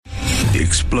the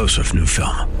explosive new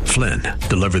film, Flynn,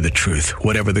 Deliver the Truth,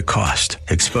 Whatever the Cost,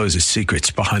 exposes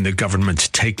secrets behind the government's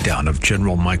takedown of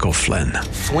General Michael Flynn.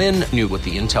 Flynn knew what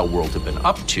the intel world had been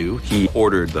up to. He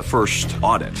ordered the first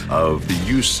audit of the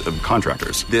use of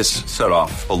contractors. This set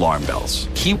off alarm bells.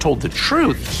 He told the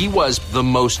truth. He was the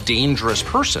most dangerous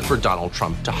person for Donald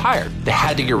Trump to hire. They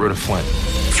had to get rid of Flynn.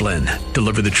 Flynn,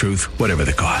 Deliver the Truth, Whatever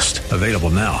the Cost. Available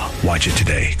now. Watch it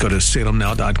today. Go to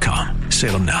salemnow.com.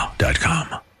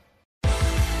 salemnow.com.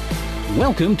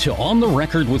 Welcome to On the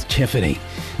Record with Tiffany.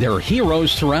 There are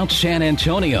heroes throughout San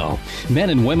Antonio, men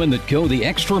and women that go the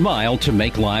extra mile to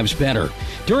make lives better.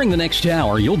 During the next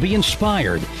hour, you'll be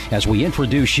inspired as we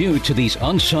introduce you to these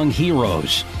unsung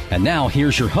heroes. And now,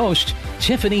 here's your host,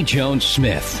 Tiffany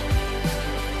Jones-Smith.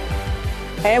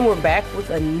 And we're back with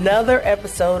another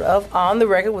episode of On the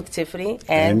Record with Tiffany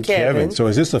and Kevin. So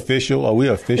is this official? Are we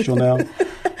official now?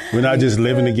 We're not just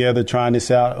living together trying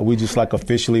this out? Are we just like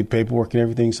officially paperwork and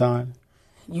everything signed?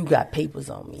 You got papers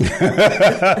on me.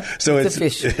 So it's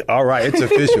official. All right, it's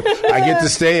official. I get to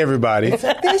stay, everybody. It's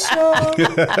official.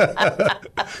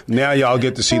 Now y'all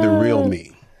get to see the real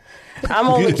me. I'm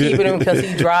only keeping him because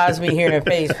he drives me here in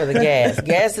the face for the gas.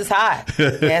 Gas is high.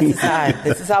 Gas is high.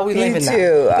 This is how we live now.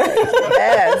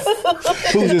 Yes.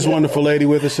 Who's this wonderful lady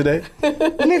with us today?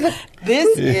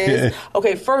 This is,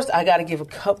 okay, first I got to give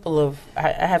I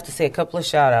have to say a couple of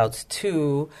shout outs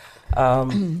to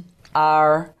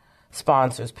our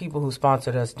sponsors, people who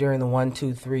sponsored us during the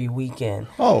 1-2-3 weekend.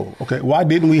 Oh, okay. Why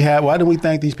didn't we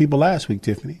thank these people last week,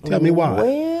 Tiffany? Tell me why.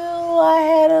 Well, I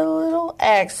had a little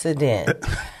accident.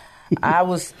 I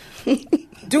was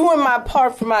doing my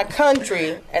part for my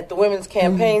country at the Women's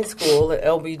Campaign School at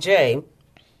LBJ,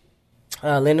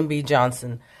 Lyndon B.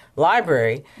 Johnson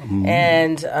Library,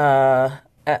 and I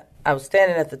was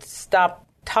standing at the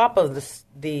top of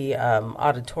the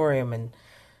auditorium, and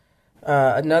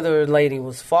another lady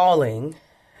was falling,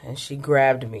 and she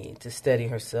grabbed me to steady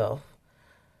herself,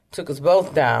 took us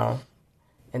both down,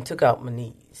 and took out my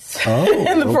knees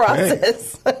in the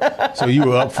process. So you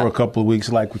were up for a couple of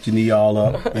weeks, like with your knee all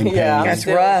up. And yeah, that's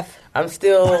rough. I'm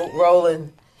still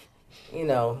rolling,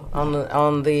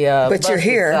 on the but you're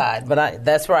here. Side. But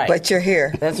that's right. But you're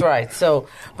here. That's right. So,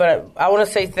 but I want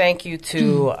to say thank you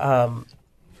to.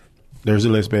 There's a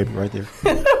list, baby, right there.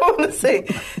 I want to say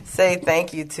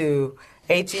thank you to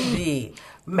HEB.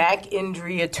 Mac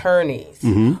Injury Attorneys,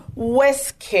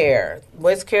 WestCare.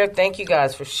 WestCare, thank you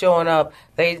guys for showing up.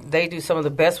 They do some of the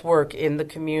best work in the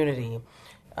community.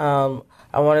 I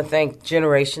want to thank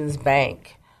Generations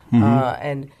Bank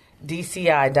and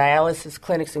DCI, Dialysis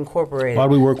Clinics Incorporated. Why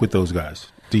do we work with those guys?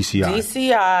 DCI.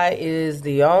 DCI is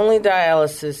the only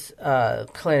dialysis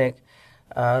clinic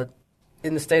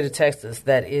in the state of Texas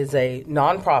that is a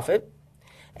nonprofit.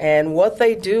 And what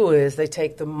they do is they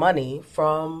take the money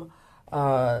from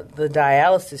the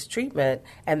dialysis treatment,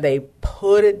 and they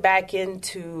put it back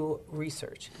into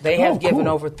research. They have given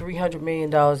over $300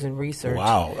 million in research.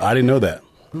 Wow, I didn't know that.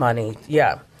 Money,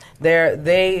 yeah.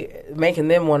 They making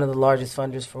them one of the largest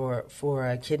funders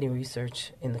for kidney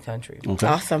research in the country. Okay.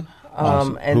 Awesome.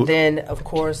 And then, of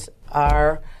course,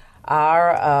 our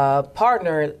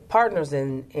partners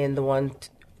in the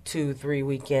 1-2-3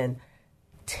 weekend,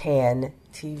 TAN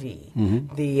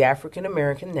TV, the African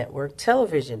American Network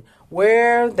Television,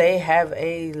 where they have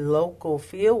a local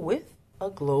feel with a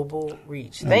global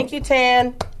reach. Thank you,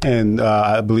 Tan. And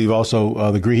I believe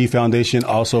also the Greehey Foundation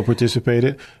also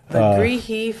participated. The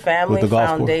Greehey Family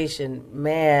Foundation,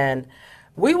 man,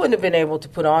 we wouldn't have been able to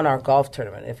put on our golf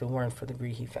tournament if it weren't for the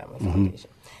Greehey Family Foundation.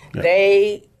 Yeah.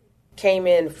 They came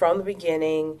in from the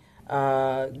beginning,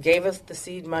 gave us the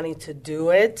seed money to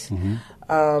do it,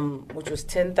 which was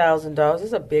 $10,000.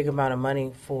 It's a big amount of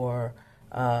money for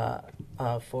a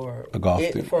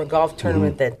golf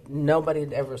tournament that nobody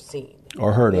had ever seen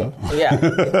or heard of. Yeah,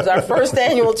 it was our first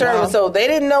annual tournament, so they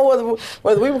didn't know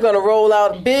whether we were going to roll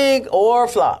out big or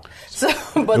flop. So,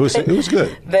 but it was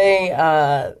good. They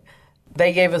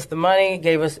gave us the money,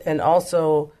 and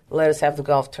also let us have the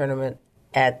golf tournament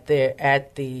at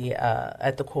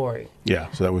the quarry.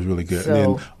 Yeah, so that was really good. So,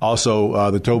 and then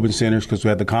also the Tobin Centers, because we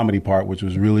had the comedy part, which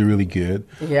was really, really good.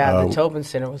 Yeah, the Tobin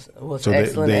Center was so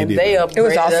excellent, they upgraded. It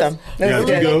was awesome.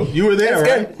 You were there,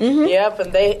 right? Mm-hmm. Yep,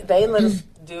 and they let us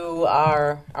do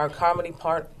our comedy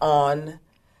part on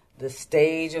the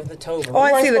stage of the Tobin. Oh,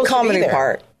 I see the comedy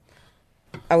part.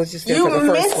 I was just there for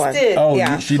the first one. It. Oh,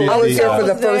 yeah. she did. I was there for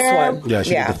the was first there. one.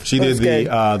 Yeah, she did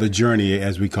the journey,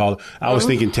 as we call it. I was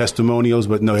thinking testimonials,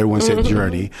 but no, everyone said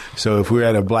journey. So if we're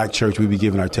at a black church, we'd be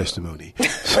giving our testimony.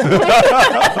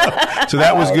 So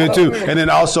that was good too. And then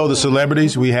also the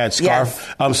celebrities. We had we had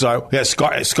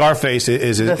Scarface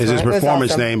is his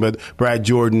performance name, but Brad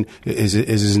Jordan is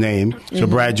his name. So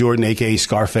Brad Jordan, aka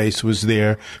Scarface, was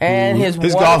there. And his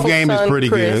golf game son, is pretty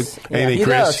Chris. good. And he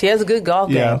Chris, does. He has a good golf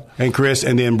game. Yeah, and Chris,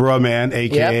 and then Bruh Man,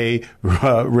 aka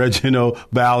Reginald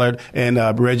Ballard, and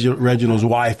Reginald's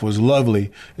wife was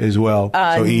lovely as well.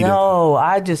 No,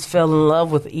 I just fell in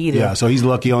love with Edith. Yeah, so he's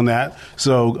lucky on that.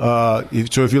 So,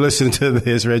 if you're listening to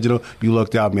this, Reginald, you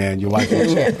lucked out, man. Your wife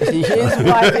is his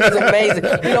wife is amazing.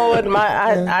 You know what?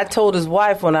 I told his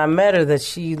wife when I met her that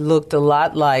she looked a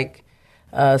lot like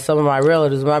some of my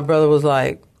relatives. My brother was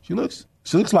like, she looks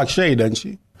like Shay, doesn't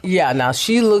she? Yeah, now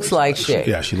she looks like Shay.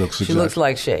 Yeah, she looks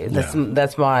like Shay.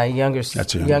 That's my younger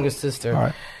sister. All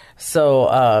right.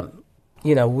 So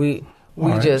we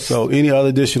just. So any other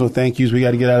additional thank yous we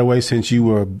got to get out of the way since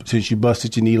you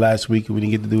busted your knee last week and we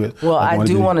didn't get to do it. Well, I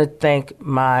do want to thank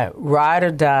my ride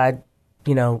or die,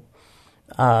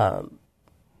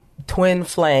 twin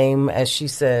flame, as she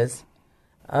says.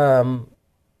 Who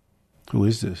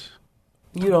is this?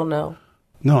 You don't know.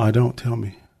 No, I don't. Tell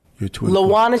me. Your twin.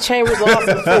 Lawana Chambers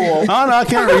Awesome Fool. Oh, no, I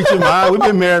can't reach your mind. We've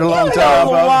been married a long time.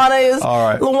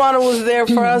 Lawana was there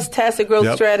for us. Tacit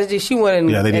Growth Strategy. She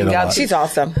went and got. She's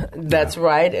awesome. That's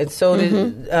right. And so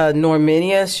did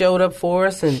Norminia showed up for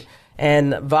us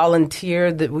and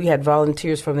volunteered. That we had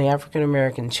volunteers from the African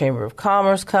American Chamber of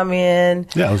Commerce come in.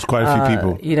 Yeah, it was quite a few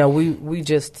people.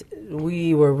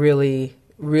 We were really,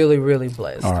 really, really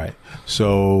blessed. All right.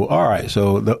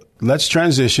 So let's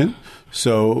transition.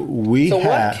 So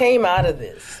what came out of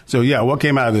this? So what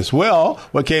came out of this? Well,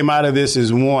 what came out of this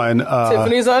is one.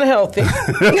 Tiffany's unhealthy. You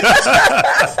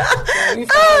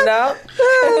found out.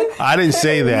 I didn't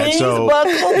say that. So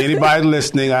anybody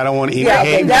listening, I don't want any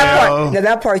hate mail.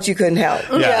 That part you couldn't help.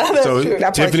 Yeah, that's so true.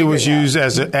 Tiffany was used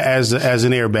as an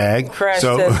airbag. Crash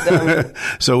test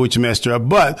so which messed her up.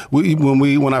 But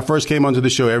when I first came onto the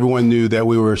show, everyone knew that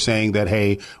we were saying that,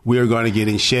 hey, we are going to get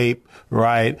in shape.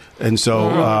 Right, and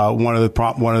so one of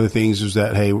the things was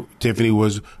that Tiffany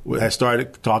had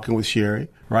started talking with Sherry,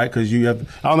 right? Because I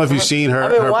don't know if you've seen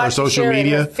her social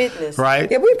media, right?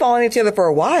 Yeah, we've followed each other for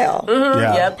a while. Mm-hmm.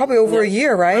 Yeah, probably over a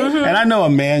year, right? Mm-hmm. And I know a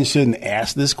man shouldn't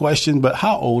ask this question, but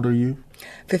how old are you?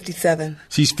 57.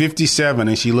 She's 57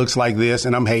 and she looks like this,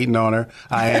 and I'm hating on her.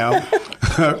 I am.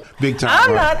 Big time.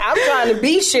 I'm not. I'm trying to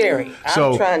be Sherry.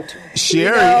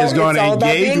 Sherry is going to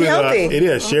engage with us. It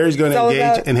is. Sherry's going to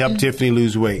engage and help Tiffany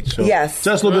lose weight. So yes.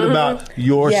 Just a little bit about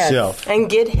yourself. Yes. And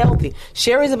get healthy.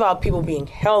 Sherry's about people being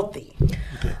healthy.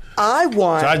 Okay. So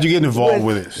how'd you get involved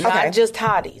with this? Not just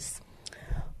hotties.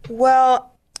 Well,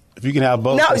 if you can have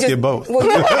both, let's get both. Well,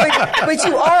 but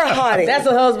you are a hottie. That's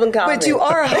a husband comment. But you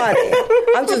are a hottie.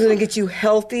 I'm just going to get you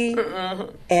healthy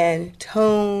and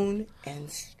toned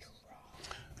and strong.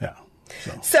 Yeah.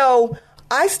 So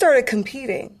I started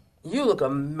competing. You look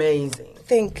amazing.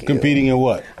 Thank you. Competing in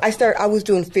what? I was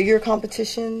doing figure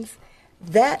competitions.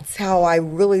 That's how I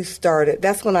really started.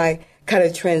 That's when I kind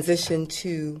of transitioned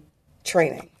to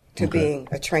training, to being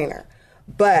a trainer.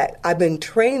 But I've been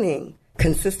training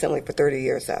consistently for 30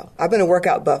 years, though. I've been a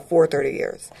workout buff for 30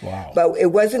 years. Wow. But it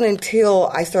wasn't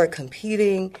until I started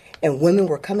competing and women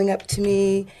were coming up to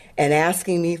me and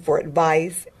asking me for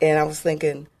advice, and I was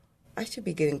thinking, I should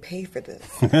be getting paid for this.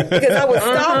 Because I was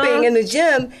stopping in the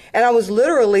gym, and I was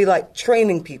literally like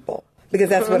training people, because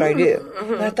that's what I do.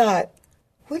 And I thought,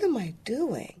 what am I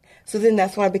doing? So then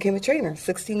that's when I became a trainer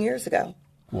 16 years ago.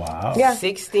 Wow. Yeah.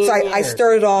 16 So years. I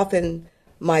started off in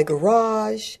my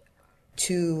garage,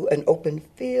 to an open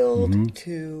field,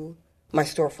 to my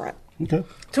storefront. Okay.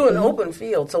 To an open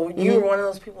field. So you were one of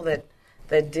those people that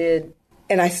did.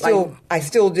 And I still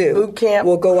do. Boot camp?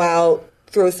 We'll go out,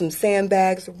 throw some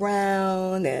sandbags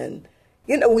around, and,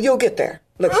 you'll get there.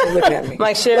 Look, she's looking at me.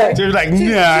 Like Sherry. She was like, I ain't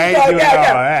doing all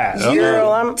that.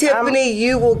 Girl, Tiffany,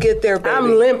 you will get there, baby.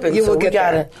 I'm limping, You will get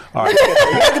gotta. there. All right. You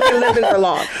have to be limping for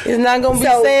long. It's not going to be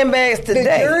sandbags today.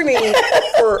 The journey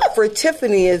for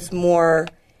Tiffany is more,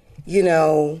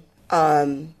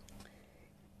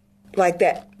 like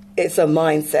that. It's a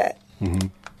mindset. Mm-hmm.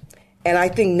 And I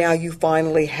think now you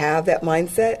finally have that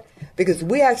mindset, because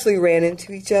we actually ran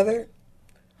into each other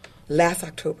last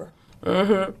October.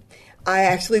 Mm-hmm. I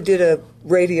actually did a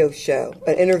radio show,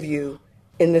 an interview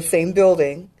in the same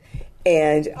building,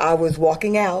 and I was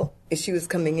walking out and she was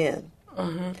coming in.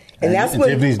 And that's when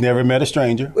Tiffany's never met a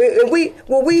stranger. we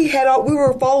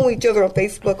were following each other on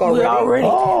Facebook already.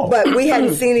 But we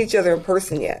hadn't seen each other in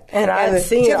person yet. And I've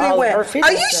seen Tiffany all went, of her fitness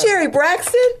 "Are you stuff." Sherry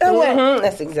Braxton?" I went,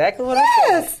 That's exactly what I said.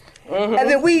 "Yes." And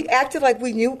then we acted like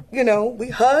we knew, we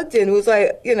hugged and it was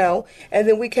like, and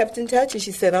then we kept in touch and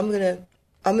she said, I'm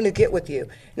gonna get with you.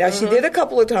 Now she did a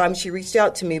couple of times, she reached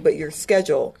out to me, but your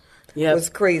schedule was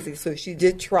crazy, so she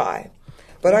did try.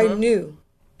 But I knew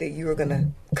that you were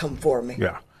gonna come for me.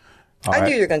 Yeah. I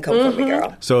knew you were gonna come for me,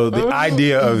 girl. So the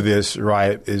idea of this,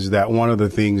 right, is that one of the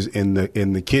things in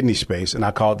the kidney space, and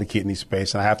I call it the kidney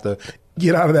space, and I have to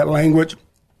get out of that language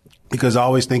because I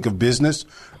always think of business,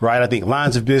 right? I think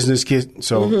lines of business.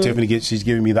 So Tiffany she's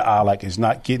giving me the eye like it's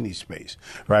not kidney space,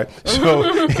 right?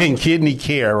 So in kidney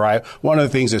care, right, one of the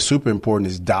things that's super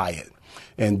important is diet.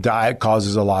 And diet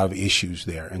causes a lot of issues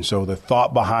there. And so the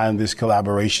thought behind this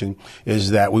collaboration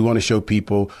is that we want to show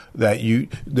people that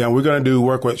then we're going to do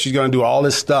work with, she's going to do all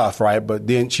this stuff, right? But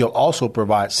then she'll also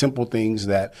provide simple things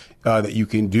that you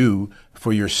can do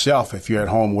for yourself if you're at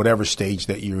home, whatever stage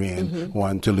that you're in,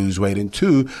 one, to lose weight, and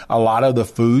two, a lot of the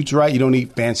foods, right? You don't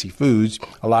eat fancy foods.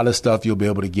 A lot of stuff you'll be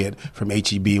able to get from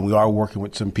H-E-B. And we are working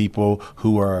with some people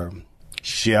who are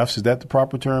chefs. Is that the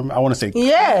proper term? I want to say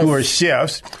yes. Who are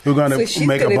chefs who are going to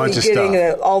make a bunch of stuff. She's going to be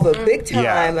getting all the big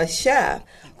time, a chef.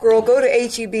 Girl, go to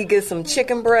H-E-B, get some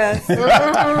chicken breast,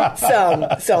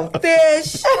 some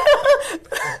fish.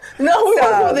 No, we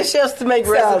work with the chefs to make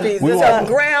recipes.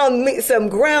 Some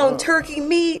ground turkey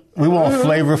meat. We want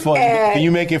flavorful. Can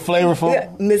you make it flavorful? Yeah,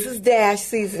 Mrs. Dash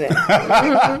seasoning.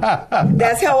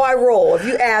 That's how I roll. If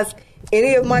you ask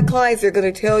any of my clients, they're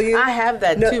going to tell you. I have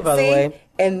that too, by the way.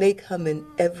 And they come in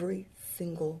every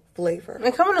single flavor.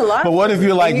 They come in a lot. But what if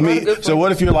you're like me? So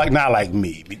what if you're like not like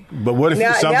me? But what if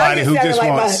you're somebody who just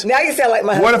wants? Now you sound like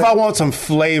my husband. What if I want some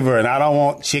flavor and I don't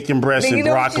want chicken breast and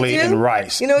broccoli and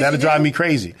rice? That'll drive me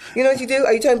crazy. You know what you do?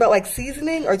 Are you talking about like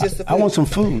seasoning or just the food? I want some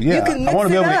food. Yeah, I want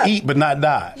to be able to eat but not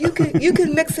die. You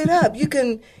can mix it up. You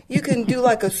can do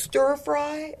like a stir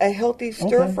fry, a healthy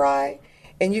stir fry.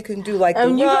 And you can do like the rice.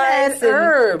 You can add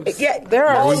herbs. Yeah, there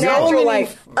are all so natural, many like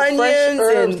onions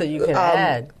herbs and that you can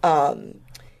add.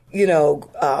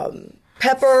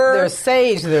 Pepper. There's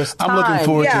sage. There's thyme. I'm looking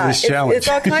forward to this challenge. It's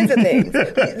all kinds of things.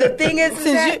 The thing is,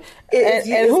 it's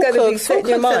going to be set in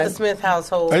your mind. At the Smith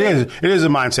household? It is a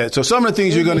mindset. So some of the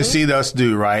things you're going to see us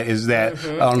do, right, is that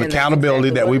on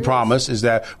accountability that we promise is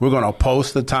that we're going to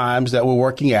post the times that we're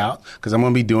working out because I'm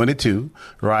going to be doing it too,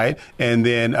 right? And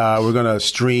then we're going to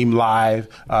stream live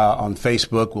on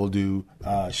Facebook. We'll do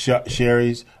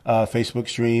Sherry's Facebook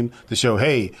stream to show,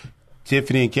 hey,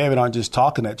 Tiffany and Kevin aren't just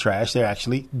talking that trash. They're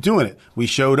actually doing it. We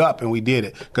showed up and we did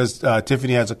it because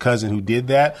Tiffany has a cousin who did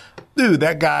that. Dude,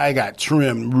 that guy got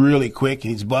trimmed really quick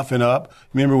and he's buffing up.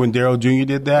 Remember when Daryl Jr.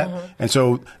 did that? And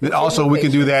so also we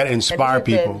can do that and inspire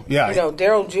people.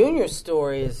 Daryl Jr.'s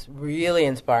story is really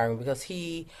inspiring because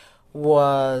he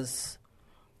was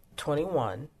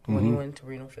 21 when he went to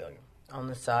renal failure on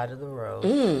the side of the road.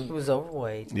 He was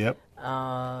overweight. Yep.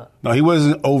 No, he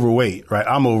wasn't overweight, right?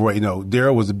 I'm overweight. No,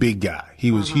 Daryl was a big guy.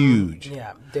 He was huge.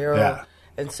 Yeah, Daryl. Yeah.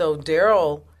 And so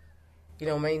Daryl,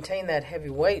 maintained that heavy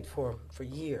weight for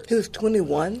years. He was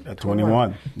 21? At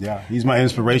 21. Yeah, he's my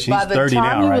inspiration. He's 30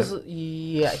 now, right?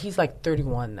 He's like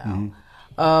 31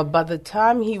 now. By the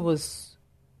time he was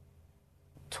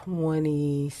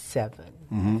 27,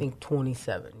 I think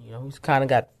 27, he's kind of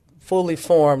got fully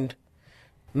formed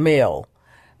male.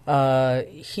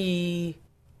 He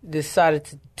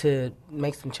decided to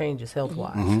make some changes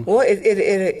health-wise. Well,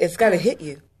 it's got to hit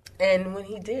you. And when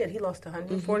he did, he lost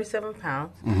 147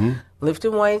 pounds,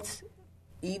 lifting weights,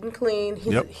 eating clean.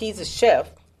 He's a chef.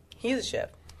 He's a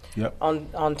chef. Yep.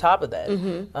 On top of that,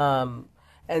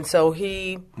 and so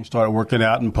he started working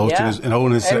out and posting and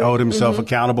hold himself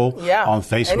accountable on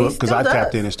Facebook because I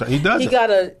tapped in and started. He does. He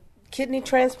got a kidney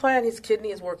transplant. His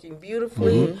kidney is working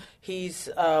beautifully. He's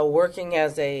working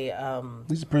as a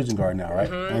he's a prison guard now,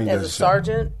 right? As a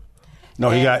sergeant. No,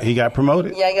 he got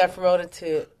promoted. Yeah, he got promoted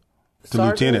to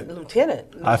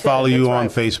lieutenant. I follow you on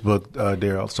Facebook,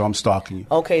 Daryl, so I'm stalking you.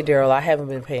 Okay, Daryl, I haven't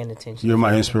been paying attention. You're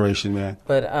my inspiration, man.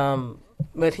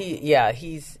 But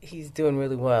he's doing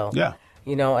really well. Yeah.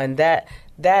 And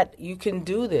that you can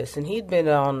do this. And he'd been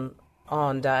on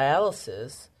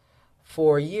dialysis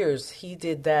for years. He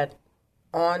did that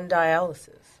on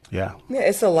dialysis. Yeah. Yeah,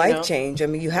 it's a life change. I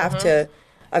mean, you have to,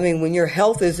 when your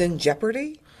health is in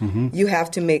jeopardy, you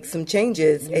have to make some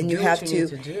changes and you have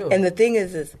to. And the thing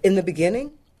is in the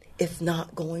beginning, it's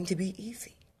not going to be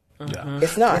easy. Yeah.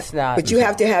 It's not. But you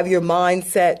have to have your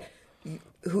mindset.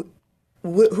 Who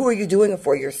are you doing it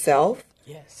for? Yourself?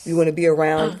 Yes. You want to be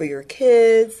around for your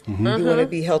kids. You want to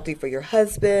be healthy for your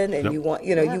husband, and you want,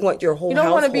 you want your whole You don't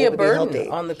household want to be a to burden be healthy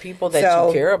on the people that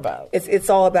you care about. It's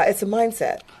all about, it's a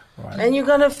mindset. Right. And you're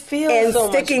going to feel And so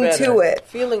sticking much better. to it.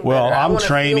 Feeling Well, better. I I'm wanna feel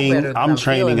better training. than I'm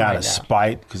training feeling out right of now.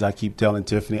 spite because I keep telling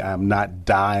Tiffany I'm not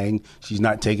dying. She's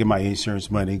not taking my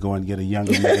insurance money, go and get a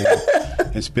younger man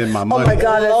and spend my money. Oh my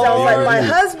God, that sounds like my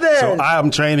So husband. I am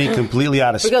training completely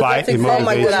out of Because spite that's and exactly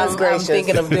what motivation. I'm Gracious.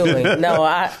 thinking of doing. No,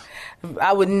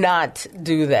 I would not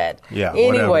do that. Yeah,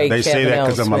 Anyway, whatever. They say Kevin that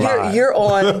 'cause I'm Ellsworth. alive. You're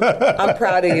on. I'm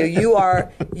proud of you. You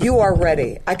are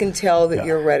ready. I can tell that Yeah.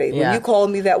 you're ready. When Yeah. you called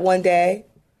me that one day,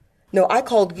 no, I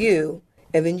called you,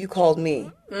 and then you called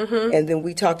me, and then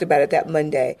we talked about it that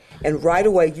Monday, and right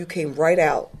away you came right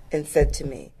out and said to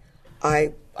me,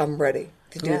 "I'm ready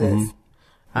to do this."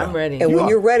 I'm ready. And when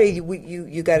you're ready,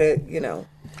 you gotta,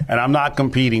 And I'm not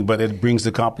competing, but it brings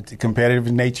the competitive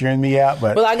nature in me out.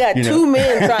 But Well, I got you know. two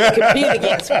men trying to compete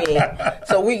against me,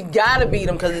 so we got to beat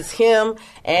them because it's him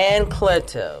and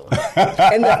Cleto.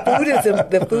 And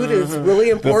the food is really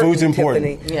important. food's important.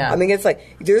 Tiffany. Yeah. I mean, it's like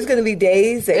there's going to be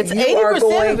days that It's you are 80%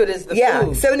 going. of it is the yeah,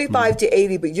 food. 75 to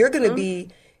 80, but you're going to be.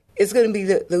 It's going to be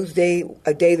those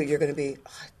a day that you're going to be.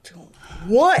 I don't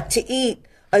want to eat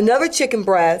another chicken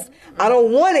breast. I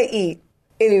don't want to eat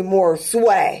any more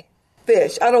sway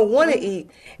fish. I don't want to eat.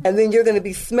 And then you're going to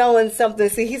be smelling something.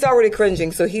 See, he's already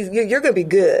cringing, so you're going to be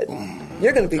good.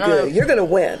 You're going to be good. You're going to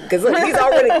win because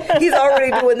he's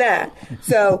already doing that.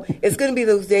 So it's going to be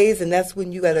those days, and that's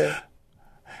when you got to.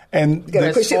 And You got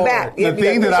to push it back. The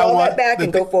thing that I want,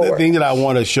 the thing that I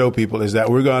want to show people is that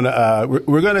we're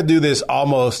gonna do this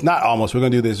not almost. We're gonna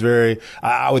do this very.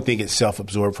 I would think it's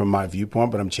self-absorbed from my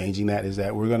viewpoint, but I'm changing that. Is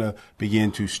that we're gonna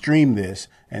begin to stream this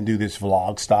and do this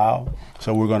vlog style.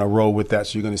 So we're gonna roll with that.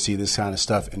 So you're gonna see this kind of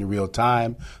stuff in real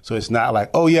time. So it's not like,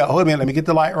 oh yeah, hold a minute, let me get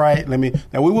the light right.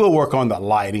 Now we will work on the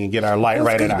lighting and get our light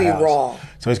right in our house. It's gonna be raw.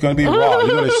 So it's gonna be raw.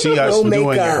 You're gonna see us No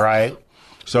doing it makeup. right.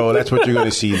 So that's what you're going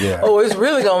to see there. Oh, it's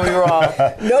really going to be raw.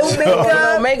 No makeup.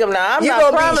 No makeup. Now, I'm You're not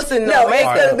gonna promising no no it's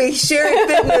makeup. going to be Sherry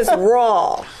Fitness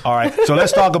raw. All right. So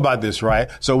let's talk about this, right?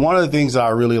 So one of the things that I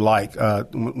really like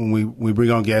when we bring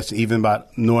on guests, even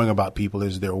about knowing about people,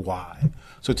 is their why.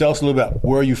 So tell us a little bit.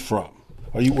 Where are you from?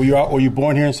 Were you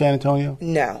born here in San Antonio?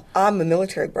 No, I'm a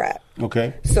military brat.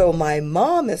 Okay. So my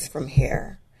mom is from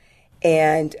here,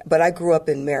 but I grew up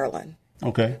in Maryland.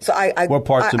 Okay. So what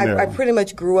parts of I Maryland? pretty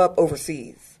much grew up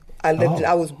overseas.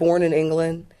 I was born in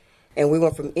England, and we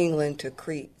went from England to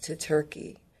Crete to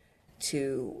Turkey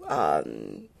to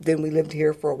then we lived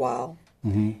here for a while,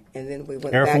 and then we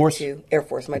went Air back Force? to Air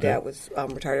Force. My Okay. dad was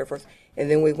retired Air Force, and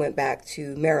then we went back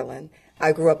to Maryland.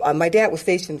 I grew up. My dad was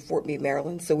stationed in Fort Meade,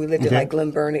 Maryland, so we lived in like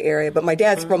Glen Burnie area. But my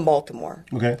dad's from Baltimore.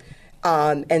 Okay.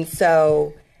 And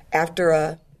so after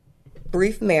a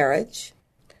brief marriage,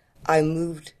 I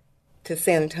moved to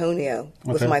San Antonio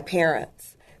with Okay. my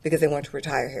parents because they wanted to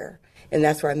retire here. And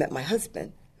that's where I met my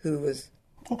husband, who was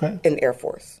in Air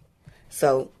Force.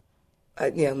 So,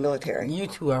 military. You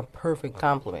two are a perfect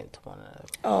complement to one another.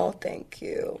 Oh, thank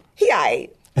you. He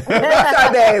aight.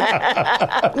 Sorry, babe.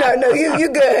 No, you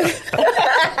good.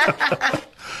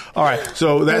 All right.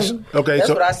 So that's okay. That's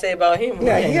so what I say about him.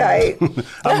 Yeah, he aight.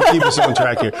 I'm gonna keep us on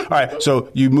track here. All right. So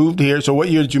you moved here. So what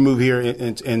year did you move here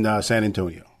in San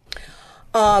Antonio?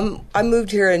 I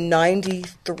moved here in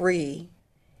 93,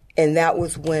 and that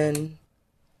was when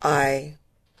I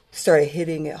started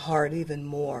hitting it hard even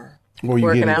more. What were you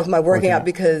Working getting? out? With my working out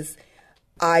because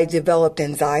I developed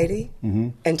anxiety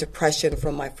and depression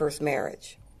from my first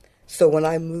marriage. So when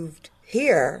I moved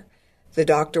here, the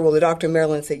doctor in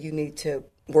Maryland said you need to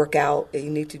work out and you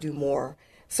need to do more.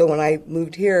 So when I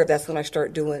moved here, that's when I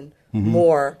started doing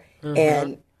more.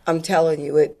 And I'm telling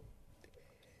you,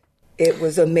 it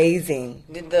was amazing.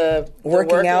 Did the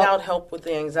working out help with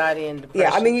the anxiety and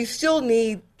depression? Yeah, I mean, you still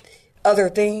need other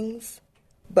things,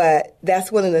 but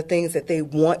that's one of the things that they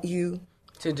want you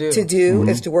to do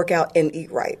is to work out and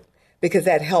eat right, because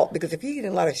that helps. Because if you're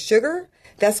eating a lot of sugar,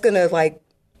 that's going to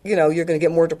you're going to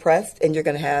get more depressed, and you're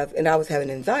going to have, and I was having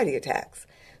anxiety attacks.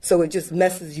 So it just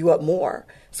messes you up more.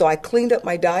 So I cleaned up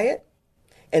my diet,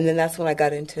 and then that's when I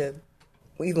got into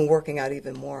even working out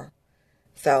even more.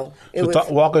 So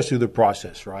walk us through the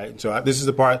process, right? So this is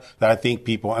the part that I think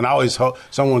people, and I always hope,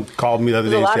 someone called me the other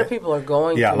day. A lot of people are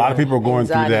going through a lot of people are going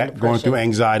through that, going through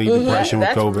anxiety, depression with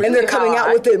COVID. really and they're coming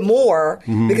out with it more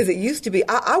Mm-hmm. because it used to be,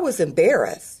 I was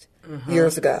embarrassed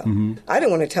years ago. Mm-hmm. I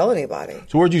didn't want to tell anybody.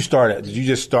 So where'd you start at? Did you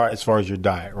just start as far as your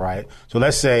diet, right? So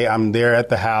let's say I'm there at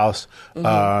the house,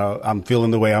 I'm feeling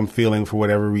the way I'm feeling for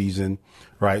whatever reason,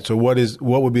 right? So what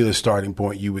would be the starting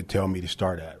point you would tell me to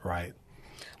start at, right?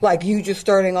 Like you just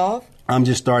starting off? I'm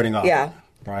just starting off. Yeah.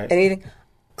 Right. And eating,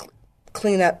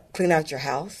 clean out your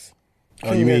house.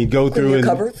 Oh, you mean go through your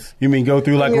cupboards? You mean go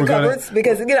through like Clean we're your going cupboards?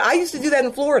 Because I used to do that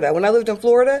in Florida. When I lived in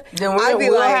Florida, Then I'd be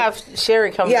we'll like, have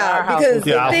Sherry come to our house. because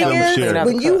Yeah, the I'll thing come with Sherry. is,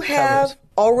 when you have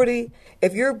already,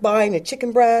 if you're buying a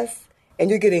chicken breast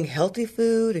and you're getting healthy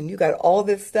food and you got all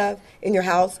this stuff in your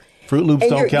house. Fruit Loops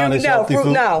don't count as healthy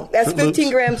food? No, that's Fruit 15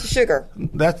 Loops? grams of sugar.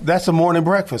 That's a morning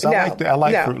breakfast. I like that. I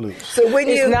like no. Fruit Loops. So when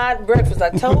It's you not breakfast. I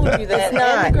told you that. it's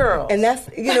not, And the girls. and that's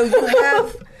you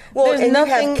have There's and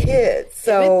nothing, you have kids,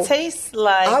 so if it tastes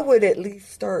like I would at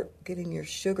least start getting your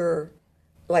sugar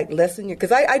like less than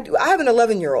because I have an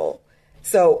 11-year-old,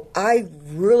 so I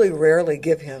really rarely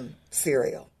give him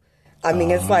cereal. I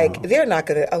mean, it's like they're not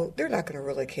gonna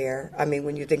really care. I mean,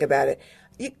 when you think about it,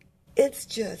 it's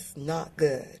just not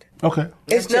good. Okay.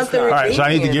 It's just not. All right, so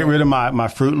I need to get rid of my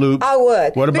Fruit Loops. I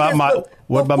would. What about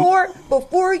Because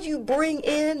before you bring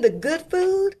in the good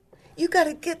food, you got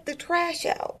to get the trash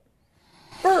out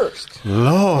first.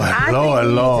 Lord. I'm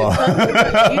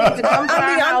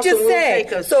just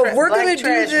saying. So if we're going to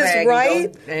do this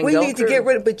right, we need to get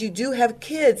rid of. But you do have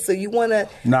kids, so you want to.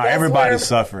 Nah, everybody's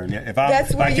suffering. If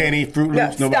I can't eat Fruit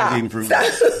Loops, nobody's eating Fruit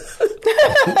Loops.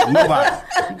 Nobody.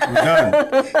 We're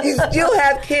done. You still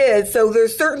have kids, so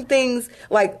there's certain things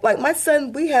like my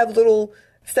son. We have little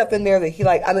stuff in there that he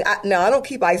like. I mean, I don't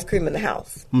keep ice cream in the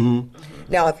house. Mm-hmm.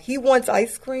 Now, if he wants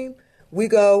ice cream,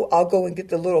 I'll go and get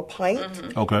the little pint.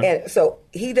 Mm-hmm. Okay. And so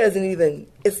he doesn't even.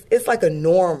 It's like a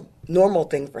normal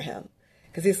thing for him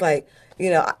because he's like,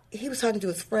 he was talking to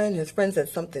his friend. His friend said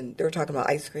something. They were talking about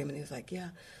ice cream, and he was like, yeah,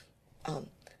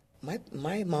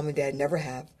 my mom and dad never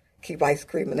keep ice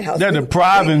cream in the house. They're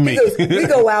depriving me. We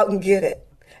go out and get it.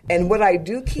 And what I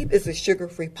do keep is the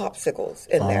sugar-free popsicles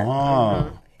in there.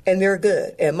 Mm-hmm. And they're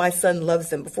good. And my son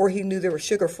loves them. Before he knew they were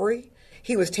sugar-free,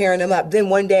 he was tearing them up. Then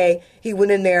one day, he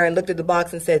went in there and looked at the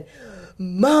box and said,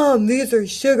 Mom, these are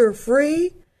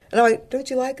sugar-free? And I'm like, don't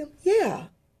you like them? Yeah.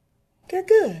 They're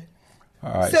good.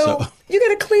 All right. So you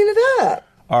got to clean it up.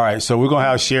 All right. So we're going to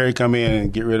have Sherry come in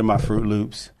and get rid of my Fruit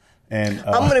Loops. And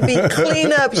I'm going to be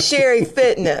clean up Sherry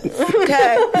Fitness,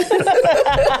 okay?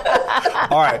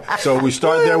 All right, so we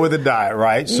start there with a diet,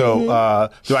 right? So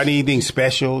do I need anything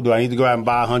special? Do I need to go out and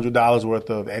buy $100 worth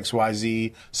of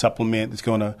XYZ supplement that's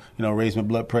going to, raise my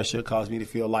blood pressure, cause me to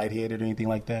feel lightheaded or anything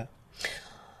like that?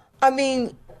 I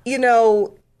mean,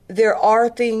 there are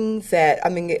things that,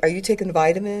 are you taking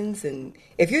vitamins? And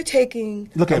if you're taking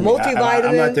a multivitamin.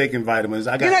 I'm not taking vitamins.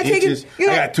 I got inches. I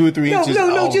got 2 or 3 inches.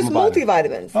 No, just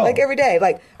multivitamins, like every day.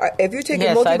 Like if you're taking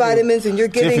multivitamins and you're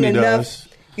getting Tiffany enough, does.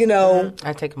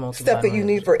 I take a multivitamin. Stuff that you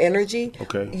need for energy,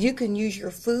 okay. You can use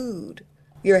your food.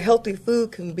 Your healthy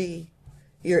food can be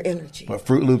your energy. But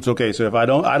Fruit Loops, okay. So if I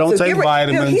don't take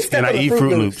vitamins and I eat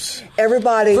Fruit Loops.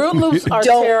 Everybody, Fruit Loops are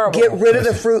don't terrible. Get rid of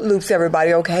the Fruit Loops,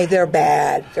 everybody. Okay, they're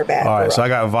bad. They're bad. All right, so I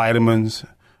got vitamins,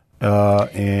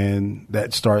 and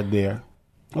that start there.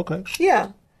 Okay.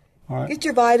 Yeah. All right. Get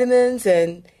your vitamins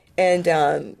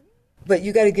but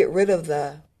you got to get rid of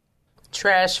the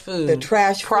trash food. The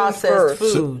trash processed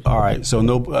food. food. All right. So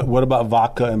what about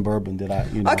vodka and bourbon? Did I?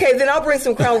 Okay, then I'll bring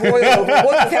some Crown Royal over.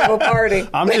 We'll just have a party.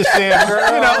 I'm just saying,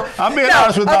 I'm being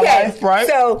honest with my life, right?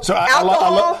 So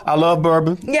alcohol. I love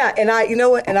bourbon. Yeah, and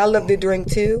I love to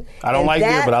drink too. I don't like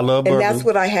beer, but I love bourbon. And that's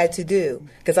what I had to do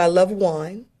because I love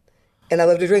wine, and I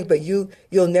love to drink. But you'll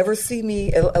never see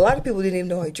me. A lot of people didn't even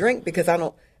know I drink because I'm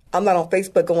not on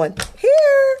Facebook going, here,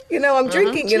 I'm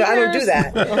drinking. Cheers. I don't do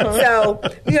that. So,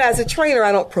 as a trainer,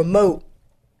 I don't promote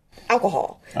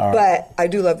alcohol, but I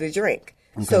do love to drink.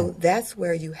 Okay. So that's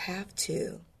where you have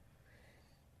to,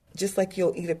 just like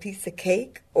you'll eat a piece of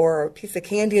cake or a piece of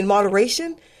candy in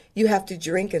moderation, you have to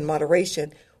drink in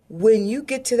moderation. When you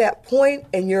get to that point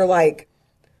and you're like,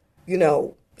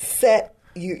 set,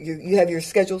 you have your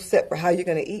schedule set for how you're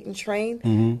going to eat and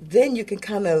train, then you can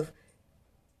kind of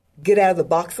get out of the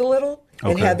box a little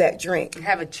and have that drink.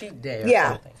 Have a cheat day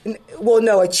or something. Well,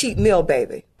 no, a cheat meal,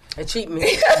 baby. A cheat meal.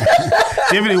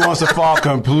 Tiffany wants to fall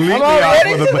completely off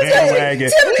of the bandwagon.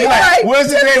 Tiffany's like, what's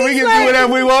the day we can do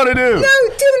whatever we want to do? No,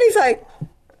 Tiffany's like,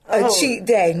 a cheat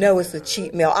day. No, it's a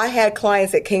cheat meal. I had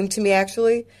clients that came to me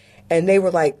actually, and they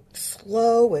were like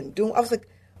slow and doing. I was like,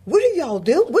 what did y'all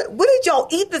do? What did y'all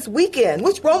eat this weekend?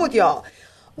 What's wrong with y'all?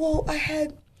 Well, I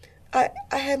had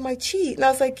my cheat. And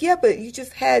I was like, yeah, but you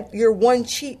just had your one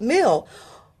cheat meal.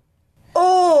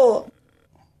 Oh,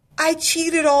 I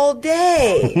cheated all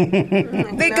day.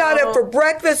 They got up for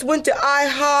breakfast, went to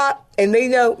IHOP, and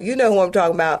you know who I'm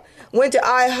talking about. Went to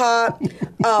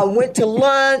IHOP, went to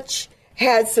lunch,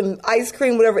 had some ice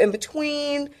cream, whatever in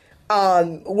between,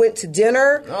 went to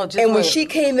dinner. And when she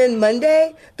came in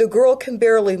Monday, the girl can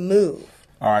barely move.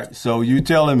 All right, so you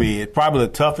telling me probably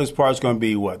the toughest part's going to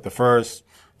be what? The first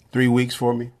 3 weeks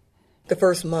for me? The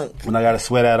first month. When I got to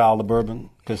sweat out all the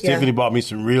bourbon? Because Tiffany bought me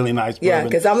some really nice bourbon. Yeah,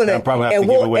 because I'm going to probably have to give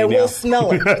it away now. And we'll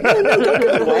smell it. No, don't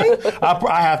give it away.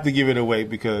 I have to give it away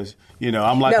because,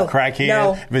 I'm like a crackhead.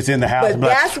 No. If it's in the house, but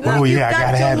that's where you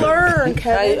got to learn,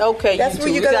 Kevin. Okay, that's where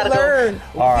you got to learn.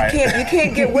 All right. You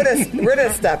can't get rid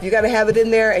of stuff. You got to have it in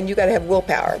there, and you got to have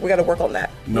willpower. We got to work on that.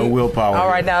 No willpower. All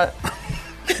right, now,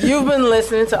 you've been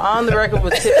listening to On the Record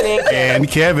with Tiffany and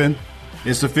Kevin.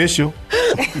 It's official.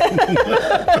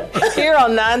 Here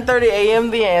on 9:30 a.m.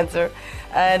 The Answer.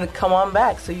 And come on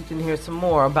back so you can hear some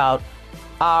more about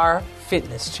our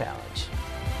fitness challenge.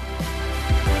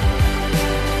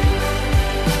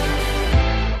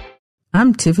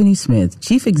 I'm Tiffany Smith,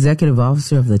 Chief Executive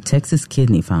Officer of the Texas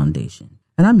Kidney Foundation,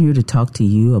 and I'm here to talk to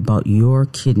you about your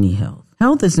kidney health.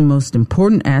 Health is the most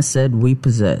important asset we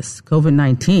possess.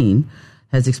 COVID-19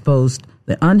 has exposed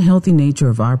the unhealthy nature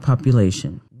of our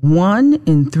population. 1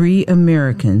 in 3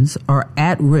 Americans are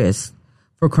at risk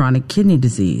for chronic kidney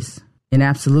disease. In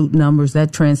absolute numbers,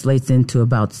 that translates into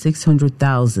about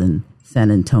 600,000 San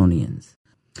Antonians.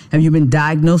 Have you been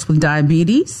diagnosed with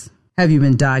diabetes? Have you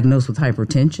been diagnosed with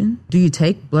hypertension? Do you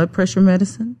take blood pressure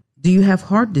medicine? Do you have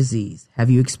heart disease? Have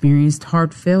you experienced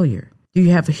heart failure? Do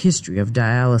you have a history of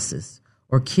dialysis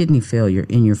or kidney failure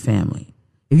in your family?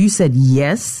 If you said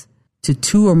yes to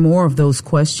 2 or more of those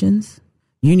questions,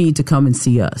 you need to come and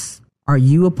see us. Are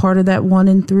you a part of that 1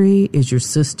 in 3? Is your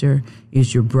sister?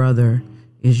 Is your brother?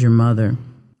 Is your mother?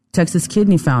 Texas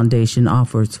Kidney Foundation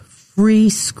offers free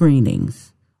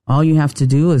screenings. All you have to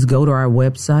do is go to our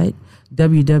website,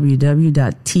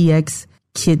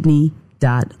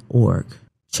 www.txkidney.org.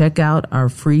 Check out our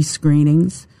free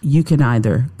screenings. You can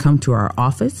either come to our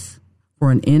office for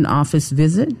an in-office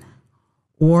visit,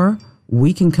 or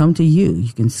we can come to you.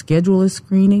 You can schedule a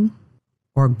screening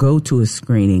or go to a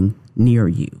screening near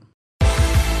you.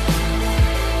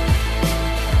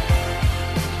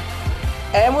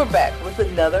 And we're back with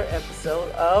another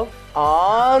episode of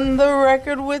On the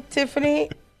Record with Tiffany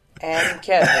and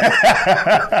Kevin.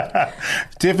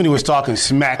 Tiffany was talking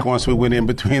smack once we went in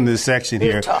between this section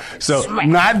here. So smack.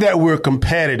 Not that we're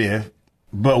competitive,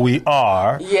 but we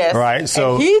are. Yes. Right.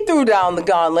 So and he threw down the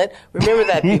gauntlet. Remember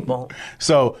that, people.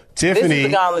 So Tiffany, this is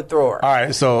the gauntlet thrower. All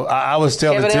right. So I was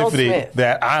telling Kevin Tiffany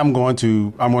that I'm going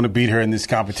to beat her in this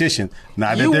competition.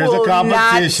 Not that you there's will a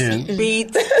competition. Not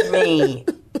beat me.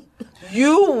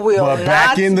 You will but not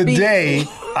back in the beat day,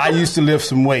 me. I used to lift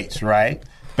some weights, right?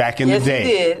 Back in the day. You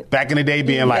did. Back in the day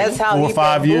being like That's how 4 or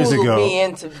 5 years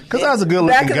ago. Because I was a good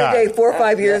looking guy. Back in the day, 4 or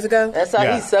 5 years ago? That's how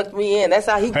he sucked me in. That's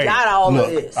how he got all of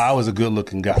this. I was a good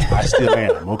looking guy. I still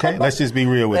am, okay? Let's just be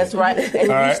real with That's it. right.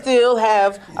 And you still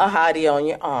have a hottie on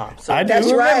your arm. So I do.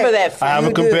 Remember that. I have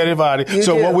a competitive hottie.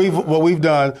 So what we've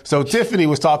done, so Tiffany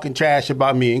was talking trash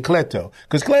about me and Cleto.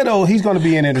 Because Cleto, he's going to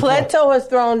be in it. Cleto has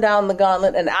thrown down the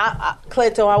gauntlet. And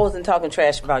Cleto, I wasn't talking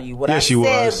trash about you. What I said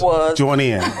was join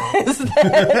in.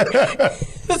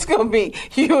 It's going to be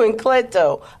you and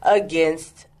Cleto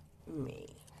against me.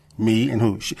 Me and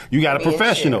who? You got a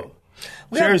professional.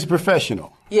 Sherry's a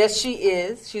professional. Yes, she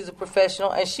is. She's a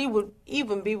professional, and she would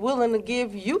even be willing to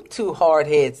give you 2 hard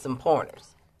heads some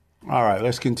pointers. All right,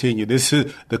 let's continue. This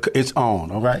is it's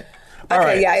on, all right? All okay,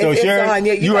 right. Yeah, so Sherry, on.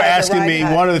 You were asking me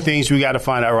one of the things we got to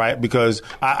find out, right? Because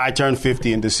I turned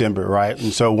 50 in December, right?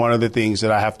 And so one of the things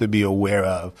that I have to be aware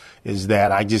of is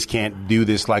that I just can't do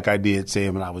this like I did, say,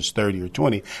 when I was 30 or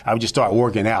 20. I would just start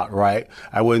working out, right?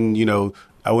 I wouldn't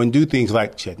do things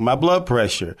like check my blood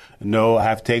pressure. No, I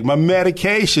have to take my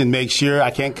medication, make sure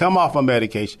I can't come off my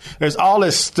medication. There's all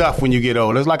this stuff when you get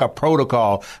old. There's like a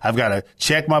protocol. I've got to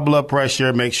check my blood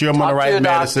pressure, make sure I'm on the right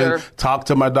medicine, talk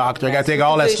to my doctor. I got to take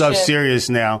all that stuff serious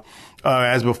now.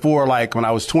 As before, like when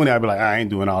I was 20, I'd be like, I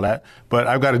ain't doing all that. But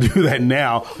I've got to do that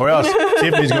now, or else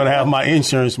Tiffany's going to have my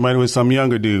insurance money with some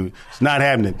younger dude. It's not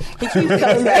happening. He keeps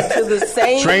coming back to the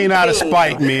same Train out of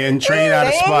spite, man. Train out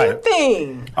of spite.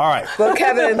 Thing. All right. Well,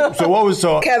 Kevin.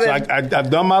 Kevin,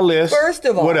 I've done my list. First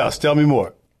of all. What else? Tell me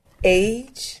more.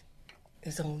 Age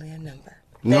is only a number.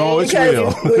 No, it's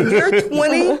real. When you're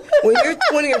 20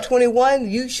 or 21,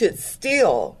 you should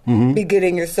still be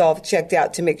getting yourself checked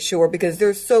out to make sure, because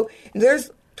there's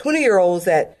 20-year-olds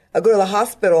that go to the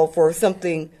hospital for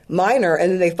something minor,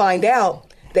 and then they find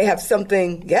out they have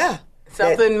something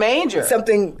major,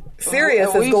 something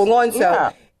serious that's going on.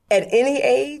 So at any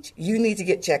age, you need to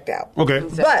get checked out. Okay.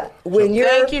 Exactly. But when you're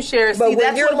thank you, Sherry. See,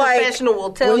 that's what a professional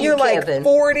will tell you, When you're Kevin.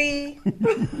 like 40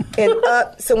 and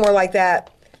up, somewhere like that,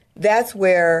 that's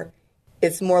where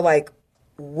it's more like,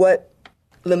 what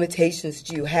limitations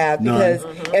do you have? Because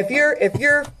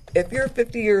if you're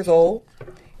 50 years old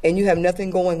and you have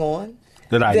nothing going on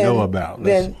that I know about.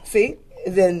 Then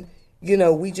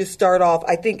we just start off.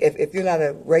 I think if you're not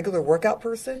a regular workout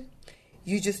person,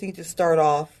 you just need to start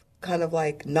off kind of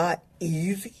like not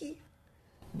easy,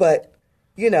 but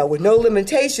with no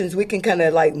limitations, we can kind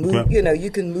of like move. You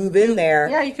can move in there.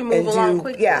 Yeah, you can move along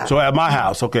quickly. Yeah. So at my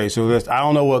house, okay. So I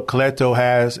don't know what Coleto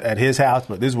has at his house,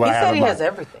 but this is what I have. He said he has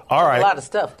everything. All right, a lot of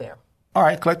stuff there. All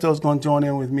right, Coleto's going to join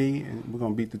in with me, and we're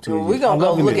going to beat the two of you. We're going to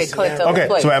go look at Coleto's Okay,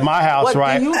 place. so at my house, what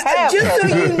right? Do you have? Just so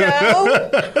you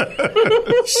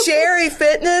know, Sherry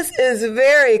Fitness is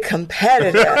very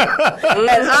competitive, and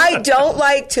I don't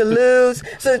like to lose.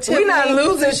 So Tiffany, we're not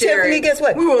losing, Sherry. Tiffany, guess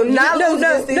what? We will not lose.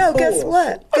 No. Guess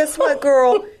what? Guess what,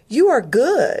 girl? You are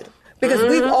good because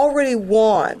we've already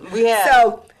won. We have.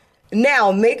 So.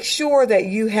 Now make sure that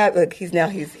you have. Look, he's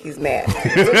mad. So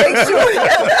make sure.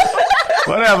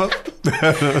 Whatever.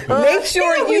 Make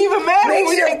sure you even mad when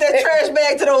we take that trash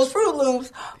bag to those Fruit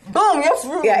Loops. Boom, your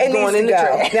fruit it going needs in to the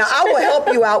go. trash. Now I will help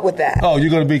you out with that. Oh,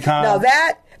 you're going to be kind. Now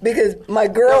that because my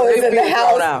girl is in the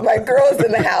house. My girl's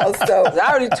in the house, so I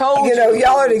already told you.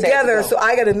 Y'all are together, so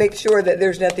I got to make sure that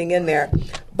there's nothing in there.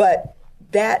 But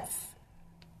that's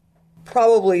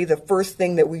probably the first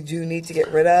thing that we do need to get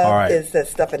rid of is that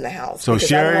stuff in the house. So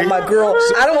Sherry, I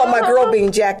don't want my girl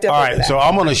being jacked up. All right, so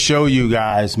I'm going to show you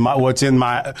guys what's in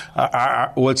our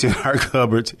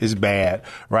cupboards is bad,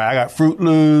 right? I got Fruit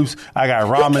Loops, I got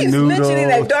ramen noodles.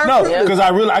 That darn Fruit because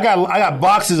I got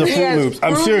boxes of Fruit Loops.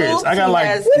 I'm serious. Loops, I got like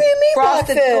what do you mean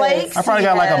Frosted Flakes? I probably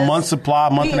got like a month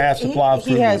and a half supply of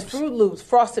Fruit Loops. He has Fruit Loops,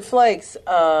 Frosted Flakes.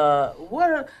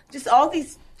 Just all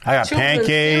these. I got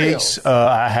pancakes.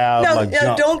 I have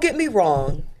no, don't get me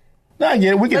wrong. No, I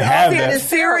get it. We can have that. The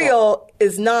cereal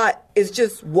is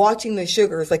just watching the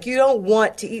sugars. Like you don't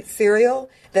want to eat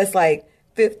cereal that's like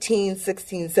 15,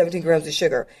 16, 17 grams of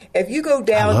sugar. If you go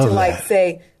down to like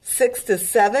say 6 to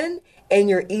 7 and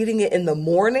you're eating it in the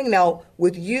morning, now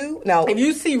with you if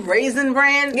you see Raisin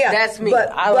Bran, that's me.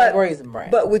 I like Raisin Bran.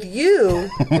 But with you,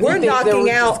 we're knocking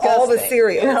out all the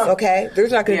cereals. Okay,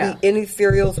 there's not going to be any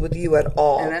cereals with you at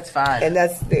all, and that's fine. And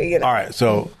that's all right.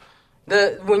 So.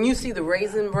 When you see the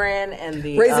Raisin Bran and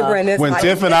the Raisin Bran, is when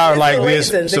Tiff and I are like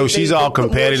this, so she's all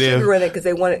competitive. Sugar in it because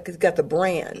they want it because it's got the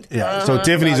brand. Yeah, so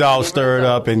Tiffany's all stirred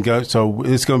up and go. So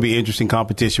it's going to be interesting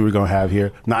competition we're going to have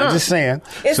here. Not just saying.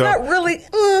 It's not really.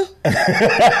 We're going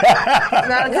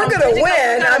to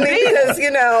win. I mean, because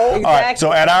Exactly. All right.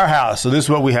 So at our house, so this is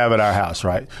what we have at our house,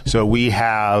 right? So we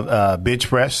have a bench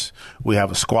press, we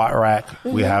have a squat rack,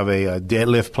 we have a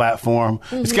deadlift platform.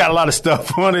 It's got a lot of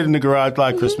stuff on it in the garage,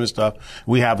 like Christmas stuff.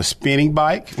 We have a spinning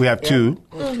bike. We have two.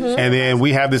 And then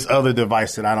we have this other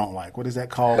device that I don't like. What is that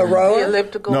called? The rower? The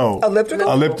elliptical? No.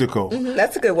 Elliptical?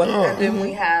 That's a good one. And then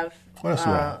we have what else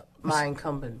do I have? my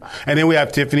incumbent bike. And then we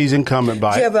have Tiffany's incumbent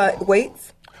bike. Do you have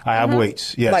weights? I have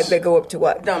weights, yes. Like they go up to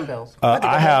what? Dumbbells.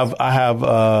 I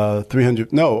have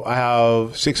 300. No, I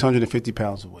have 650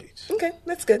 pounds of weights. Okay,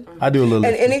 that's good. I do a little.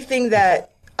 And anything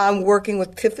that I'm working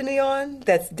with Tiffany on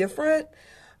that's different,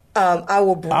 I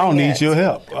will bring it. I don't need your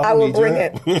help. I will bring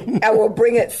it. I will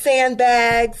bring it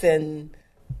sandbags and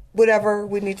whatever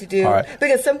we need to do. All right.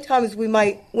 Because sometimes we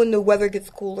might, when the weather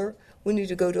gets cooler, we need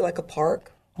to go to like a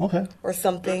park. Okay. Or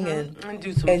something and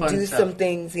do some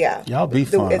things. Yeah, y'all be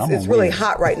fun. It's really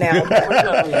hot right now,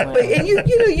 but and you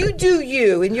do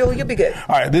you, and you'll be good.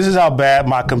 All right, this is how bad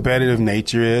my competitive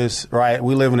nature is. Right,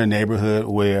 we live in a neighborhood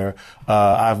where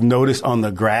I've noticed on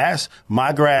the grass,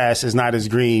 my grass is not as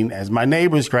green as my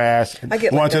neighbor's grass.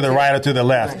 One to the right or to the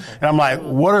left, and I'm like,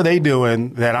 what are they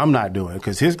doing that I'm not doing?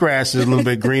 Because his grass is a little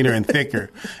bit greener and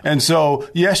thicker. And so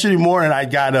yesterday morning, I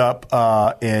got up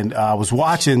and I was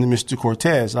watching Mr.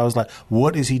 Cortez. I was like,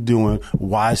 what is he doing?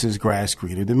 Why is his grass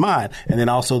greener than mine? And then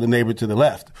also the neighbor to the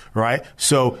left, right?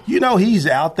 So, he's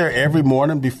out there every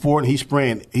morning before he's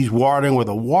spraying. He's watering with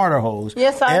a water hose.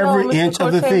 Yes, I every know. inch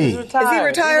of the thing. Is he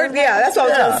retired? Yeah, that's what I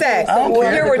was going to say.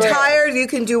 When you're retired, you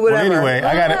can do whatever. Well, anyway,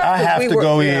 I have to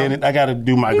go in and I got to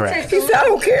do my grass. He said, I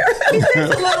don't care. He takes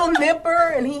a little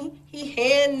nipper and he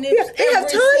hand nips. He have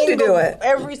time to do it.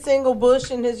 Every single bush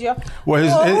in his yard.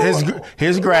 Well,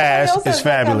 his grass is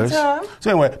fabulous. So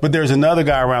anyway, but there's another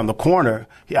guy around the corner.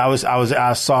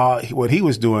 I saw what he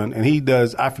was doing, and he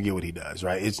does. I forget what he does.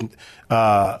 Right?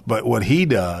 But what he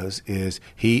does is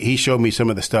he showed me some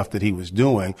of the stuff that he was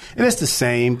doing, and it's the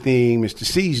same thing Mr.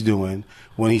 C's doing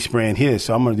when he's spraying his.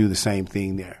 So I'm going to do the same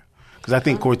thing there. Because I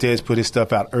think Cortez put his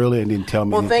stuff out earlier and didn't tell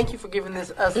me. Well, thank you for giving us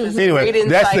this anyway, great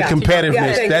insight. That's the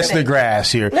competitiveness. That's the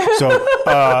grass here.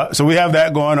 So we have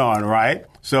that going on, right?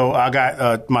 So I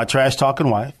got my trash talking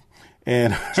wife,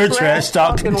 and her trash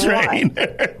talking train.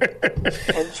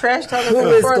 And trash talking Who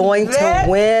is going to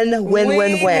win?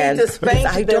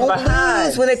 I don't behind.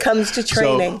 lose when it comes to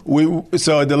training.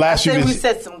 So the last few we minutes,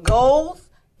 set some goals,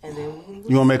 and then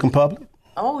you want to make them public?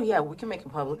 Oh yeah, we can make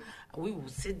them public. We will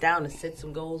sit down and set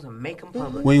some goals and make them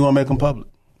public. When you want to make them public?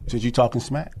 Since you talking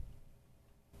smack.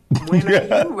 When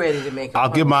are you ready to make them I'll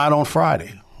public? give mine on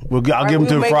Friday. I'll give them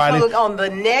to Friday. Public on the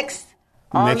next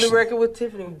On the Record with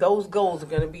Tiffany, those goals are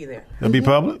going to be there. They'll be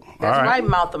public? That's all right,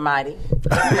 Mouth Almighty.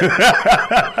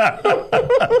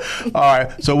 All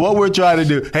right. So what we're trying to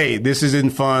do, hey, this isn't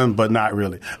fun, but not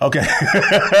really. Okay.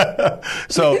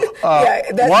 So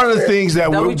one of the things that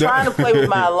we're trying to play with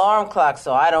my alarm clock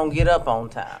so I don't get up on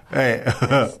time. Hey,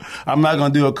 I'm not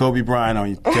going to do a Kobe Bryant on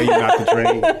you, tell you not to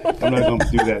train. I'm not going to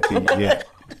do that to you yet.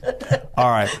 All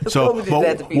right. So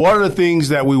one of the things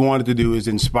that we wanted to do is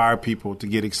inspire people to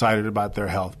get excited about their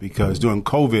health, because during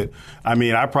COVID, I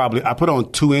mean, I put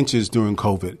on 2 inches during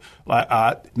COVID.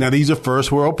 Now, these are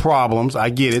first world problems. I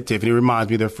get it. Tiffany reminds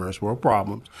me they're first world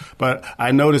problems. But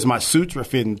I noticed my suits were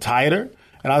fitting tighter.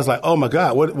 And I was like, oh, my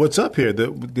God, what's up here?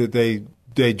 Did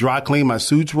they dry clean my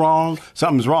suits wrong?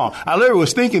 Something's wrong. I literally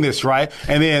was thinking this, right?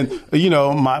 And then,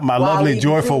 my lovely,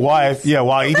 joyful wife,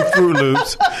 while eating Fruit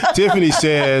Loops, Tiffany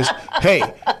says, hey,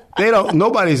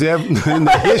 nobody's ever, in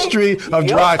the history of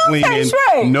dry cleaning,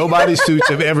 nobody's suits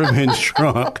have ever been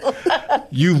shrunk.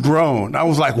 You've grown. I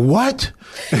was like, what?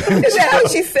 Is that how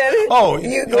she said it?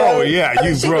 You've grown.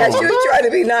 She was trying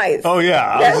to be nice. Oh,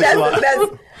 yeah.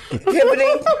 That's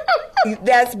Tiffany,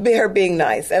 that's her being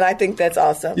nice, and I think that's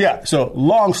awesome. Yeah. So,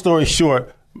 long story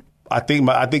short, I think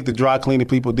the dry cleaning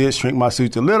people did shrink my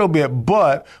suits a little bit.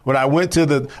 But when I went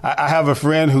to I have a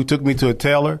friend who took me to a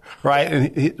tailor, right,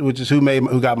 and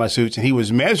who got my suits, and he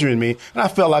was measuring me, and I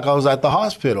felt like I was at the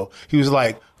hospital. He was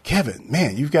like, Kevin,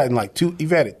 man, you've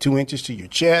added 2 inches to your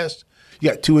chest, you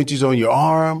got 2 inches on your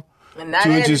arm. And I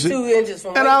had 2 inches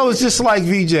from. And I was just like,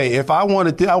 VJ, if I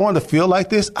wanted to feel like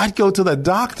this, I'd go to the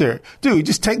doctor. Dude,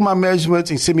 just take my measurements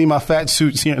and send me my fat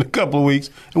suits here in a couple of weeks,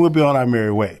 and we'll be on our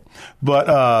merry way. But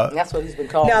that's what he's been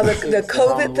called. Now the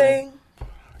COVID thing.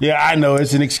 Yeah, I know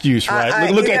it's an excuse,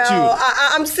 right? Look at you.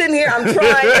 I'm sitting here. I'm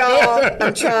trying, y'all.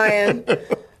 I'm trying.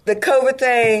 The COVID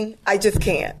thing, I just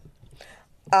can't.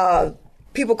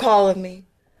 People calling me,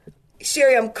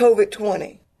 Sherry, I'm COVID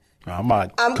 20. I'm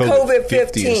COVID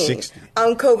 15.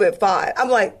 I'm COVID 5. I'm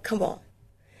like, come on.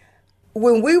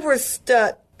 When we were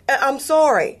stuck, I'm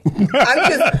sorry.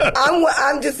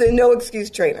 I'm just a no excuse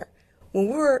trainer. When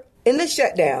we were in the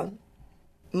shutdown,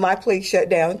 my place shut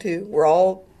down too. We're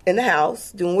all in the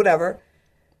house doing whatever.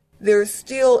 There's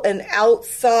still an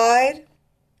outside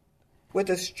with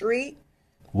a street.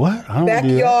 What?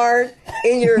 Backyard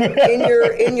in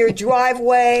your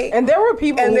driveway, and there were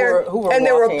people who were and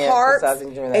there were parks,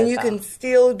 and you can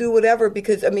still do whatever,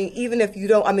 because I mean, even if you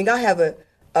don't, I mean, I have a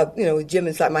gym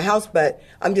inside my house, but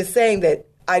I'm just saying that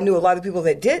I knew a lot of people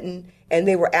that didn't, and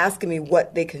they were asking me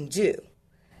what they can do.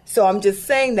 So I'm just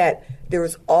saying that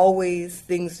there's always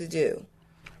things to do.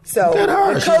 So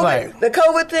the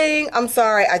COVID thing, I'm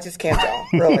sorry, I just can't tell.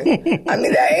 Really, I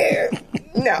mean,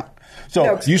 no.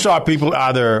 So you saw people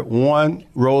either, one,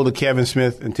 roll the Kevin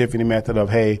Smith and Tiffany method of,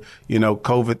 hey,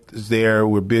 COVID is there,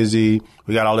 we're busy,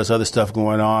 we got all this other stuff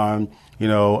going on,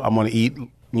 I'm going to eat,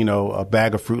 a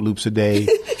bag of Fruit Loops a day.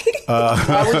 I'm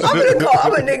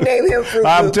going to nickname him Fruit Loops.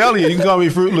 I'm telling you, you can call me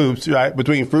Fruit Loops, right?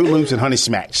 Between Fruit Loops and Honey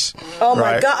Smacks. Oh,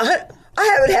 my God. I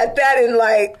haven't had that in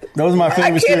Those are my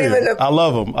favorite cereals. I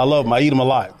love them. I eat them a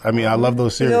lot. I mean, I love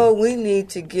those cereals. We need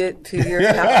to get to your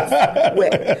house.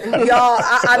 Y'all,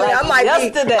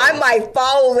 I might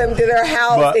follow them to their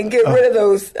house and get rid of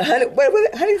those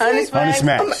Honey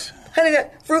Smacks.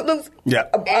 Fruit Loops. Yeah.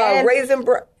 Raisin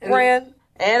Bran.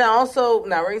 And also,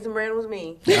 now Raisin Bran was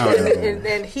me.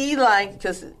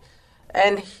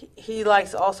 and he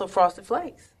likes also Frosted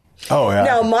Flakes. Oh, yeah.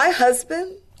 Now, my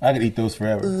husband, I could eat those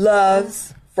forever.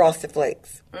 Loves Frosted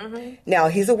Flakes. Mm-hmm. Now,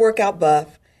 he's a workout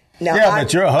buff. Now,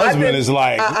 but your husband is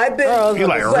like, you're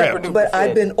like ripped. But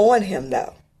I've been on him,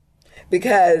 though,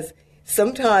 because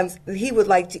sometimes he would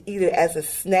like to eat it as a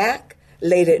snack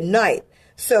late at night.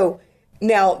 So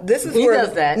now this is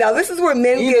where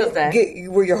men get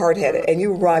where you're hard-headed, and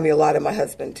you remind me a lot of my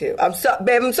husband, too.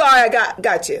 Babe, I'm sorry I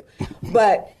got you.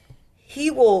 But he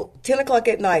will, 10 o'clock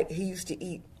at night, he used to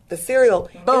eat the cereal.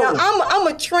 Boom. And I'm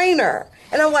a trainer,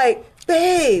 and I'm like,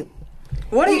 babe,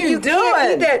 what are you doing?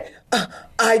 Can't eat that.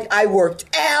 I worked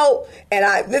out,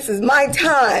 and this is my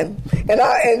time, and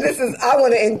I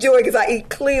want to enjoy it because I eat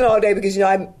clean all day because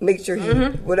I make sure he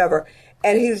whatever.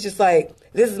 And he was just like,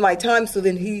 this is my time. So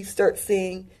then he starts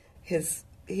seeing his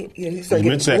he started getting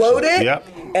midsection. bloated, Yep.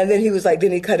 and then he was like,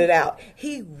 then he cut it out.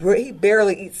 He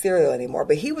barely eats cereal anymore,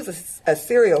 but he was a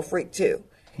cereal freak too.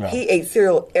 Right. He ate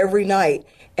cereal every night,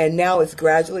 and now it's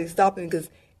gradually stopping because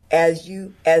as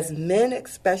men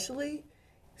especially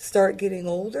start getting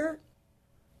older,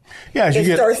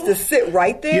 it starts to sit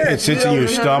right there. Yeah, it sits in your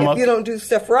stomach if you don't do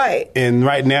stuff right. And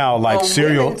right now, like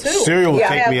cereal will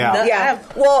take me out. Yeah.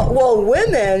 Well,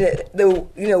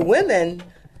 women,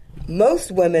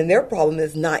 most women, their problem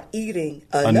is not eating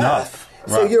enough.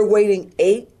 So Right. you're waiting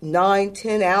 8, 9,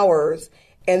 10 hours,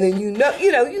 and then you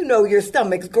know your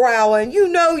stomach's growling. You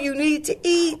know you need to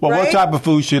eat. Well, right? what type of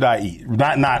food should I eat?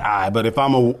 Not I, but if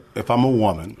I'm a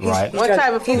woman, right? What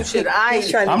type of food should I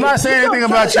eat? I'm not saying anything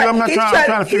about you. I'm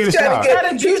trying to figure this out.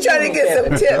 He's trying to get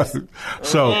some tips.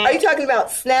 So, are you talking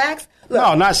about snacks? Look,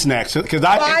 no, not snacks.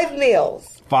 5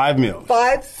 meals. 5 meals.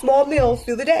 5 small meals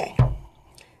through the day.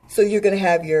 So you're going to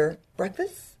have your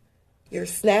breakfast, your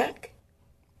snack,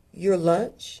 your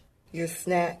lunch, your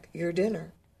snack, your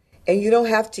dinner. And you don't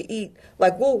have to eat,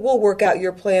 like we'll work out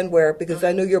your plan because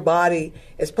I know your body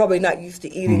is probably not used to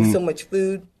eating so much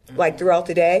food like throughout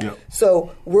the day. Yep.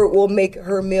 So we'll make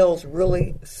her meals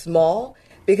really small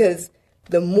because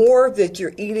the more that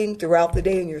you're eating throughout the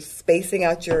day and you're spacing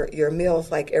out your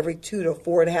meals like every 2 to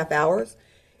 4.5 hours,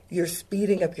 you're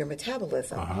speeding up your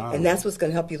metabolism. And that's what's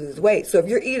going to help you lose weight. So if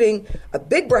you're eating a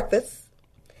big breakfast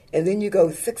and then you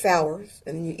go 6 hours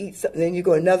and then you eat something, then you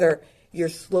go another, you're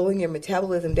slowing your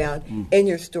metabolism down and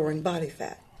you're storing body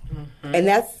fat. And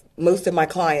that's most of my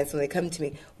clients when they come to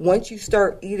me. Once you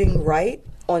start eating right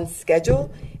on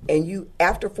schedule and you,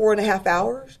 after 4.5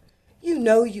 hours, you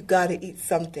know you got to eat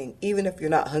something, even if you're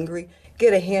not hungry.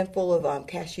 Get a handful of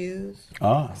cashews,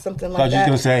 something like that. I thought you were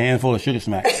going to say a handful of Sugar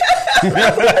Smacks.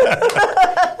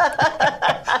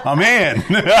 I'm in.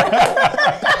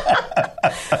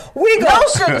 We go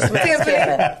Sugar Smacks,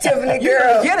 Tiffany,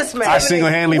 girl. Get a smack. I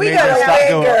single-handedly We made that gotta stock win,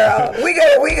 go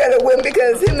girl. We gotta win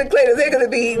because him and Clayton, they're gonna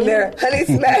be eating their honey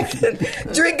smacks and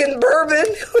drinking bourbon.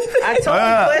 I told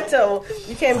Cleto,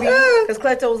 you can't be, because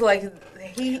Cleto was like,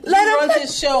 he runs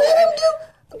his show.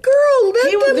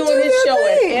 He was doing his show,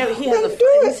 and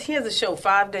he has a show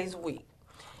 5 days a week,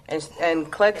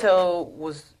 and Cleto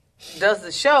does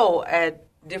the show at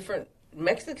different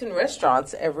Mexican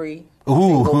restaurants every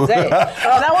single day. And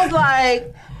I was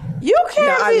like, you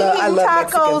can't be eating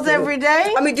tacos every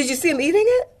day. I mean, did you see him eating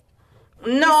it?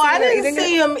 No, I didn't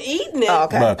see him eating it. Oh,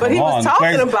 okay. But he was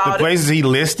talking about it. The places he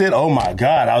listed, oh my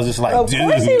God. I was just like, dude. Of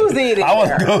course he was eating I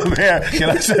want to go there. Can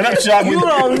I set up shop with you? You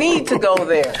don't need to go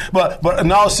there. But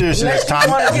in all seriousness, I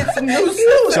want to get some new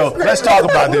suits. So let's talk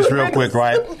about this real quick,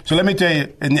 right? So let me tell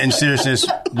you, in seriousness,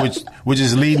 which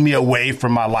is leading me away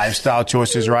from my lifestyle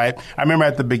choices, right? I remember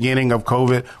at the beginning of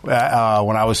COVID,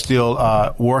 when I was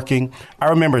still working, I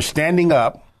remember standing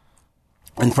up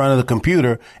in front of the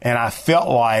computer, and I felt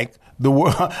like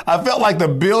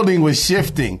the building was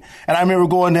shifting. And I remember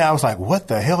going there, I was like, what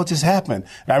the hell just happened?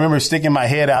 And I remember sticking my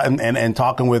head out and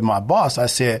talking with my boss. I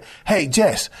said, hey,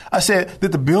 Jess, I said,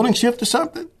 did the building shift or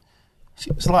something?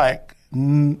 She was like,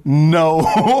 no.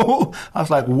 I was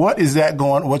like,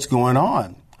 what's going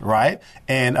on? Right?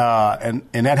 And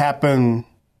that happened.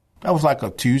 That was like a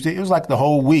Tuesday. It was like the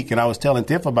whole week. And I was telling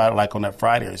Tiff about it like on that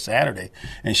Friday or Saturday.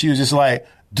 And she was just like,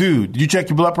 dude, did you check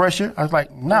your blood pressure? I was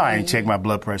like, no, I ain't checked my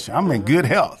blood pressure. I'm in good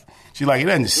health. She's like, it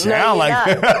doesn't sound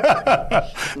like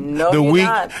that. No, the you're weak,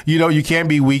 not. you can't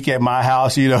be weak at my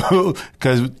house,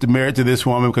 because the married to this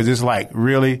woman, because it's like,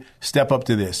 really step up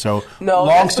to this. So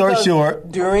long story short.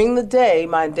 During the day,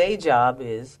 my day job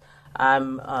is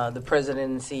I'm the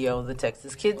president and CEO of the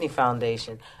Texas Kidney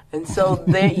Foundation. And so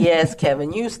yes,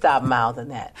 Kevin, you stop mouthing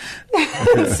that.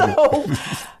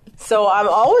 So I'm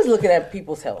always looking at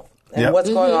people's health. And what's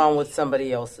going on with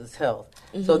somebody else's health.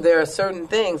 So there are certain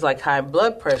things like high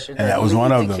blood pressure that was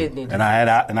one of them. Kidney and I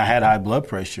had high blood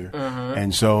pressure,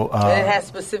 and so and it has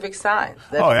specific signs.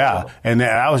 And then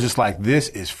I was just like, this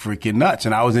is freaking nuts,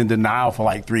 and I was in denial for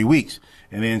like 3 weeks.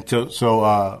 And then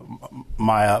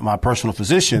my personal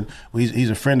physician, he's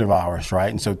a friend of ours, right?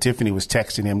 And so Tiffany was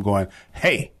texting him, going,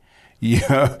 hey.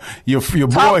 Yeah, your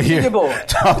boy here.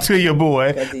 Talk to your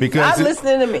boy because not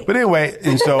listening to me. But anyway,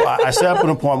 and so I set up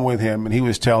an appointment with him, and he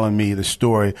was telling me the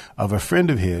story of a friend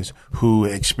of his who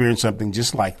experienced something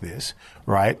just like this,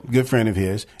 right? Good friend of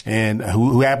his, and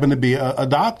who happened to be a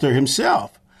doctor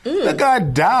himself. The guy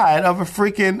died of a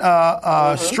freaking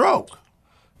stroke.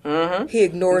 He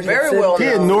ignored He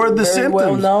ignored the symptoms.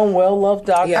 Well-known, well-loved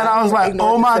doctor. And I was like,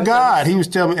 oh my God. He was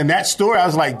telling me, and that story, I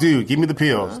was like, dude, give me the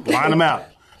pills, line them out.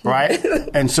 Right.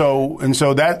 and so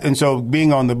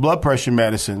being on the blood pressure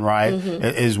medicine, right,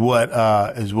 is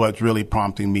what's really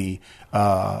prompting me,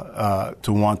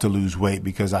 to want to lose weight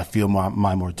because I feel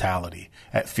my mortality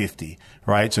at 50.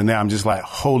 Right. So now I'm just like,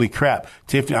 holy crap,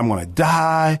 Tiffany, I'm going to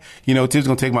die. You know, Tiffany's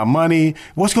going to take my money.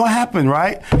 What's going to happen?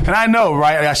 Right. And I know,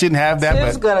 right. I shouldn't have that.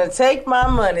 Tiff's going to take my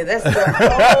money. That's the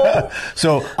whole.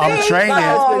 So I'm training.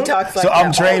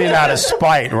 I'm training out of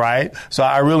spite. Right. So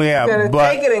I really am. She's going to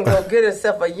take it and go get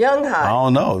herself a young high. I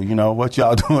don't know. You know, what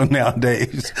y'all doing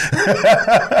nowadays? You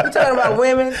talking about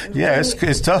women? Yeah,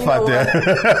 it's tough out there.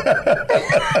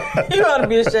 You ought to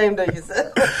be ashamed of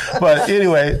yourself. But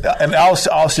anyway, and all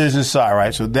seriousness aside, right?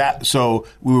 So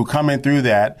we were coming through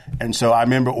that, and so I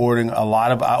remember ordering a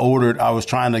lot of. I was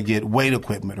trying to get weight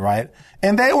equipment, right?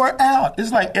 And they were out.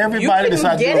 It's like everybody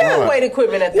decided to get weight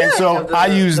equipment at the And so I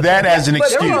used that as an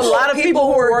excuse. There were a lot of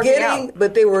people who were getting,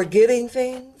 but they were getting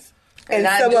things. And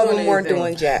some of them weren't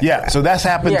doing jack. Yeah, so that's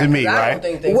happened to me, right?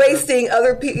 Wasting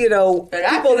other people,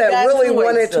 people that really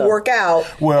wanted to work out,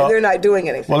 and they're not doing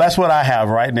anything. Well, that's what I have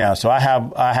right now. So I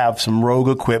have some Rogue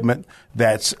equipment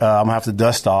that's I'm gonna have to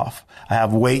dust off. I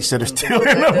have weights that are still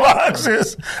in the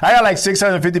boxes. I got like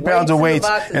 650 pounds of weights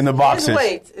in the boxes. There's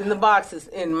weights in the boxes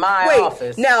in my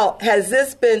office. Now, has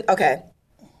this been okay?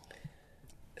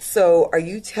 So, are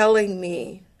you telling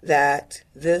me that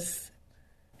this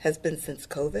has been since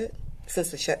COVID?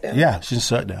 Since the shutdown? Yeah, since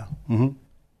shutdown. Mm-hmm.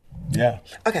 Yeah.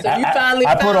 Okay. So you finally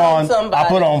found somebody. I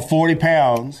put on 40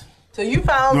 pounds. So you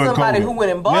found somebody who went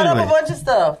and bought up a bunch of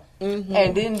stuff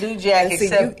and didn't do jack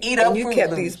except eat up Fruit Loops. You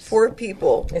kept these poor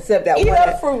people except that eat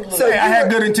up Fruit Loops. So I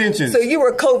had good intentions. So you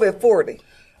were COVID 40.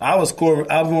 I was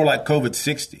more like COVID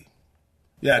 60.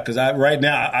 Yeah, because right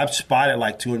now I'm spotted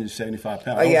like 275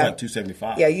 pounds. I was like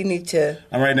 275. Yeah, you need to.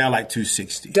 I'm right now like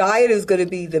 260. Diet is going to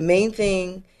be the main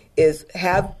thing. Is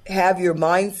have your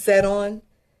mind set on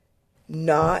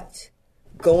not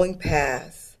going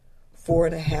past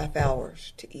 4.5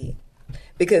 hours to eat.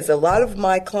 Because a lot of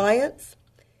my clients,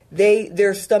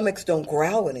 their stomachs don't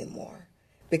growl anymore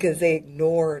because they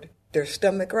ignored their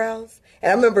stomach growls.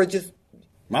 And I remember just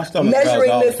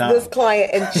measuring this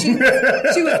client, and she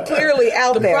was clearly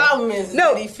out there. The problem is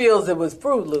that he feels it was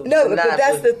Fruit Loops. No, but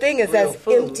that's the thing is that's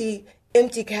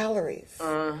empty calories,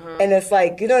 and it's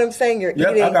like, you know what I'm saying. You're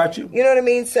eating. I got you. You know what I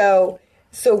mean. So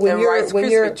when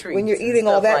you're eating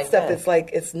all that stuff, it's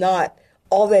like it's not.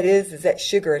 All that is that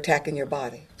sugar attacking your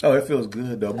body. Oh, it feels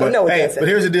good though. But but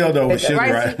here's the deal though with sugar,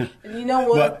 right? You know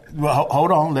what? But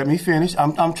hold on, let me finish.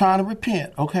 I'm trying to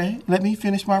repent, okay? Let me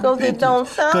finish my repentance. Because it don't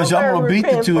sound because I'm gonna beat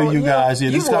the two of you guys here.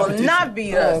 You will not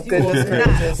beat us. You will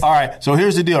not. All right. So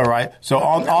here's the deal, right? So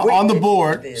on the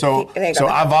board, so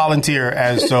I volunteer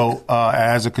as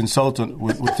a consultant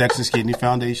with Texas Kidney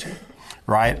Foundation.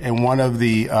 Right, and one of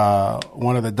the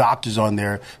doctors on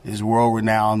there is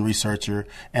world-renowned researcher,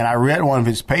 and I read one of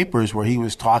his papers where he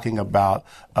was talking about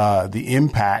the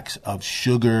impacts of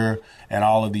sugar and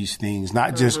all of these things,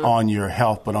 not just on your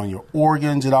health, but on your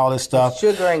organs and all this stuff.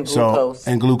 Sugar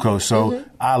and glucose. So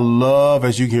I love,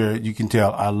 as you can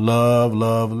tell, I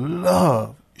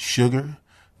love sugar.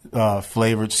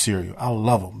 Flavored cereal. I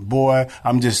love them. Boy,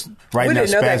 I'm just right now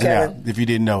spazzing out if you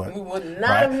didn't know it. We would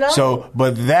not have known. So,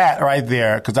 but that right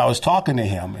there, because I was talking to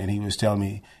him and he was telling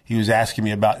me, he was asking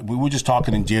me about, we were just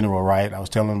talking in general, right? I was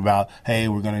telling him about, hey,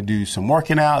 we're going to do some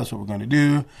working out. That's what we're going to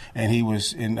do. And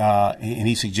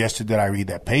he suggested that I read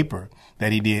that paper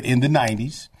that he did in the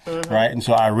 90s, right? And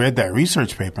so I read that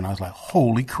research paper and I was like,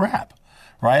 holy crap,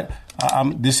 right?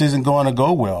 This isn't going to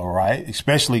go well, right?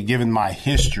 Especially given my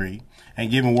history. And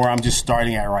given where I'm just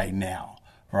starting at right now,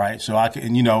 right? So I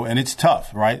can, and it's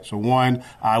tough, right? So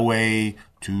I weigh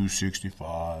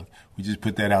 265. We just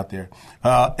put that out there.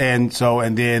 And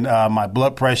then my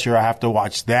blood pressure, I have to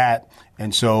watch that.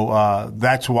 And so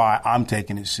that's why I'm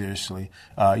taking it seriously.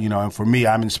 And for me,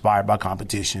 I'm inspired by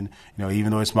competition.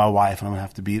 Even though it's my wife, and I'm going to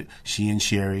have to beat she and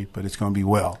Sherry, but it's going to be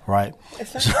well, right?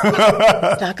 It's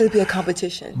not going to be a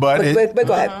competition. But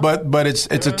go ahead. But it's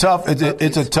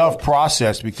a tough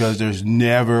process because there's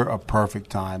never a perfect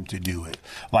time to do it.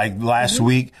 Like last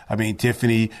week,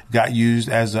 Tiffany got used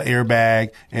as an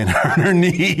airbag and hurt her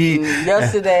knee.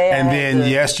 Yesterday. And then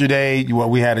yesterday,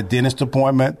 we had a dentist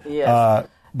appointment. Yes.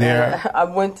 There. I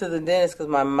went to the dentist because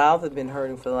my mouth had been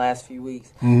hurting for the last few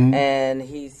weeks. And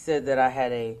he said that I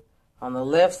had on the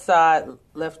left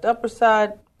upper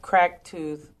side, cracked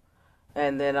tooth,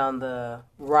 and then on the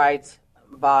right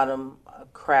bottom,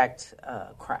 cracked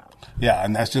crown. Yeah,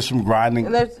 and that's just from grinding.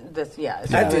 And that's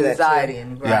I do anxiety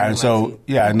and grinding. Yeah, and so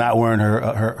not wearing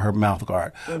her mouth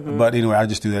guard. But anyway, I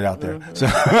just do that out there.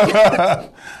 So.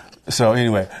 So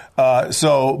anyway,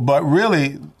 but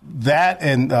really, that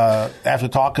and after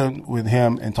talking with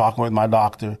him and talking with my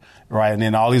doctor, right, and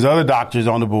then all these other doctors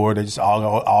on the board, they just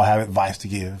all have advice to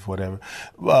give, whatever,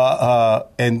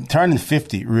 and turning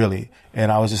 50, really.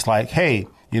 And I was just like, hey,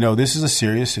 this is a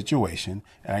serious situation,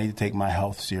 and I need to take my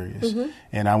health serious. Mm-hmm.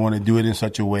 And I want to do it in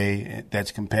such a way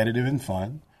that's competitive and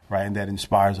fun, right, and that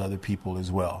inspires other people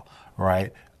as well,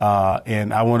 right?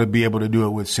 And I want to be able to do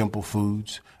it with simple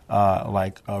foods,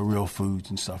 like real foods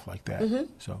and stuff like that. Mm-hmm.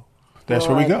 So that's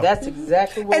where we go. That's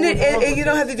exactly what and you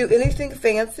don't have to do anything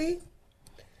fancy.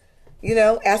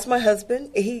 Ask my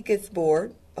husband. He gets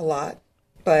bored a lot.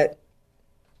 But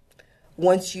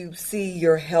once you see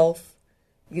your health,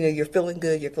 you're feeling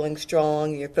good, you're feeling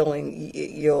strong,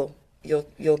 you'll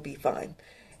be fine.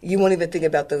 You won't even think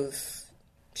about those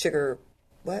sugar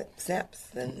snaps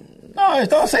and no,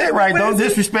 don't say it right. Don't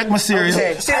disrespect my cereal.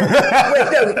 Okay. Wait,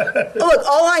 no. Look,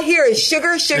 all I hear is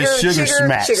sugar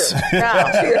smacks.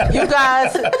 Now, you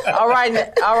guys, all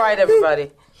right,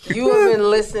 everybody. You have been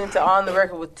listening to On the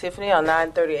Record with Tiffany on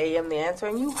 9:30 a.m. The Answer,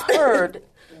 and you heard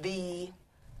the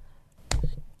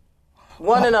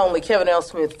one and only Kevin L.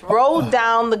 Smith throw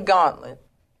down the gauntlet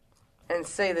and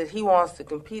say that he wants to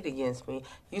compete against me.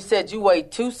 You said you weigh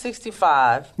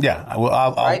 265. Yeah,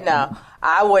 well, right now.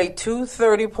 I weigh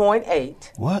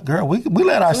 230.8. What, girl? We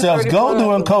let ourselves go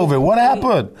during COVID. What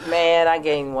happened? Man, I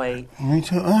gained weight. Me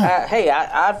too. Hey,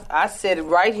 I said it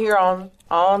right here on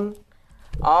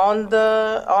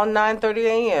 9:30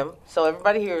 a.m. so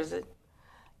everybody hears it.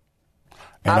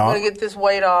 And I'm going to get this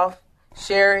weight off.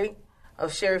 Sherry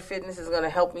of Sherry Fitness is going to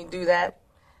help me do that.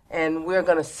 And we're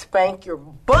going to spank your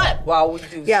butt while we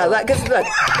do so. Because look,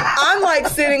 I'm like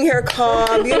sitting here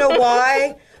calm. You know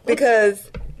why?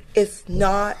 Because it's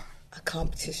not a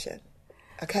competition.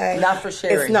 Okay? Not for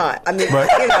Sherry. It's not. I mean, all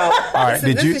right,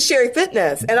 this is Sherry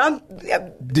Fitness. And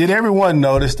did everyone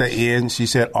notice the end? She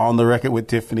said, On the Record with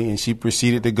Tiffany, and she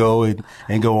proceeded to go and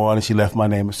go on, and she left my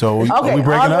name. So are we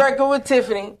breaking On the up? Record with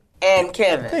Tiffany and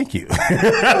Kevin. Thank you.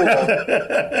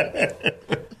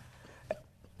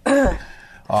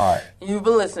 All right. You've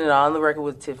been listening to On the Record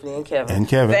with Tiffany and Kevin. And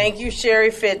Kevin. Thank you, Sherry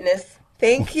Fitness.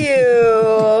 Thank you.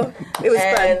 It was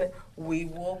fun. We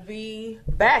will be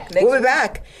back next week. We'll be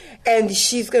back. And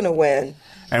she's going to win.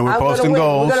 And we're posting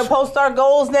goals. We're going to post our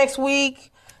goals next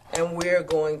week, and we're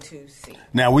going to see.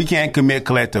 Now, we can't commit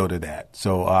Cleto to that,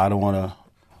 so I don't want to.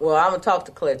 Well, I'm going to talk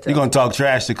to Cleto. You're going to talk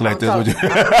trash to Cleto. I'm going to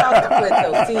talk to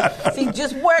Cleto. See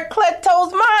just where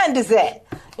Cleto's mind is at.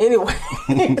 Anyway.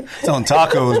 It's on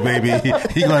tacos, baby.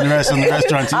 He going to the rest of the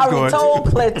restaurants he's going to. I told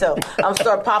Cleto. I'm going to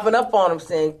start popping up on him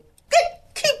saying,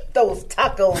 keep those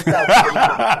tacos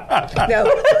out. No,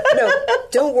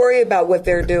 don't worry about what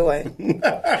they're doing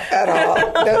at all.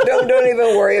 Don't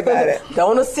even worry about it.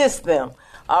 Don't assist them.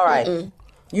 All right. Mm-mm.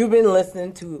 You've been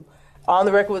listening to On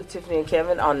the Record with Tiffany and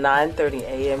Kevin on 9:30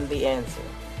 a.m. The Answer.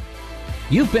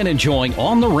 You've been enjoying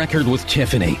On the Record with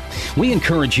Tiffany. We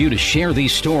encourage you to share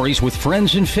these stories with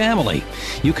friends and family.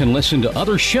 You can listen to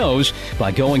other shows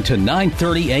by going to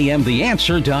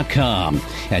 930amtheanswer.com.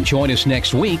 And join us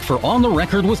next week for On the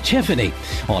Record with Tiffany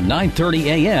on 9:30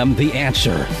 a.m. The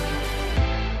Answer.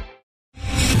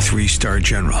 3-star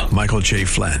General Michael J.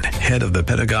 Flynn, head of the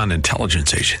Pentagon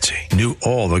Intelligence Agency, knew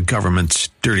all the government's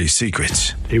dirty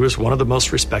secrets. He was one of the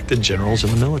most respected generals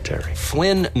in the military.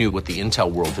 Flynn knew what the intel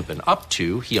world had been up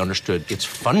to. He understood its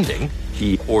funding.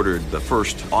 He ordered the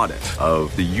first audit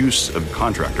of the use of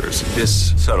contractors.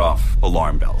 This set off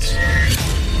alarm bells.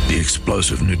 The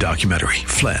explosive new documentary,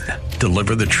 Flynn,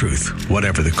 Deliver the Truth,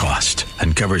 Whatever the Cost,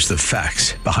 uncovers the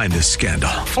facts behind this scandal.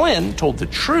 Flynn told the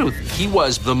truth. He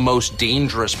was the most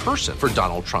dangerous person for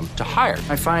Donald Trump to hire.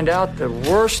 I find out the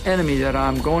worst enemy that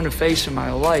I'm going to face in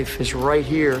my life is right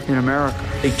here in America.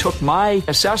 They took my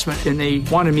assessment and they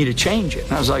wanted me to change it.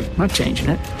 And I was like, I'm not changing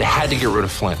it. They had to get rid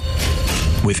of Flynn.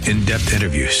 With in-depth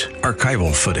interviews,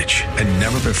 archival footage, and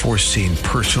never-before-seen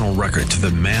personal records of the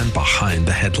man behind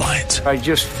the headlines. I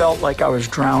just felt like I was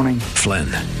drowning. Flynn,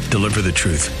 Deliver the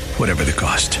Truth, Whatever the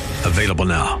Cost. Available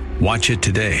now. Watch it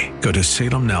today. Go to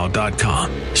salemnow.com.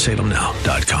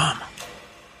 salemnow.com.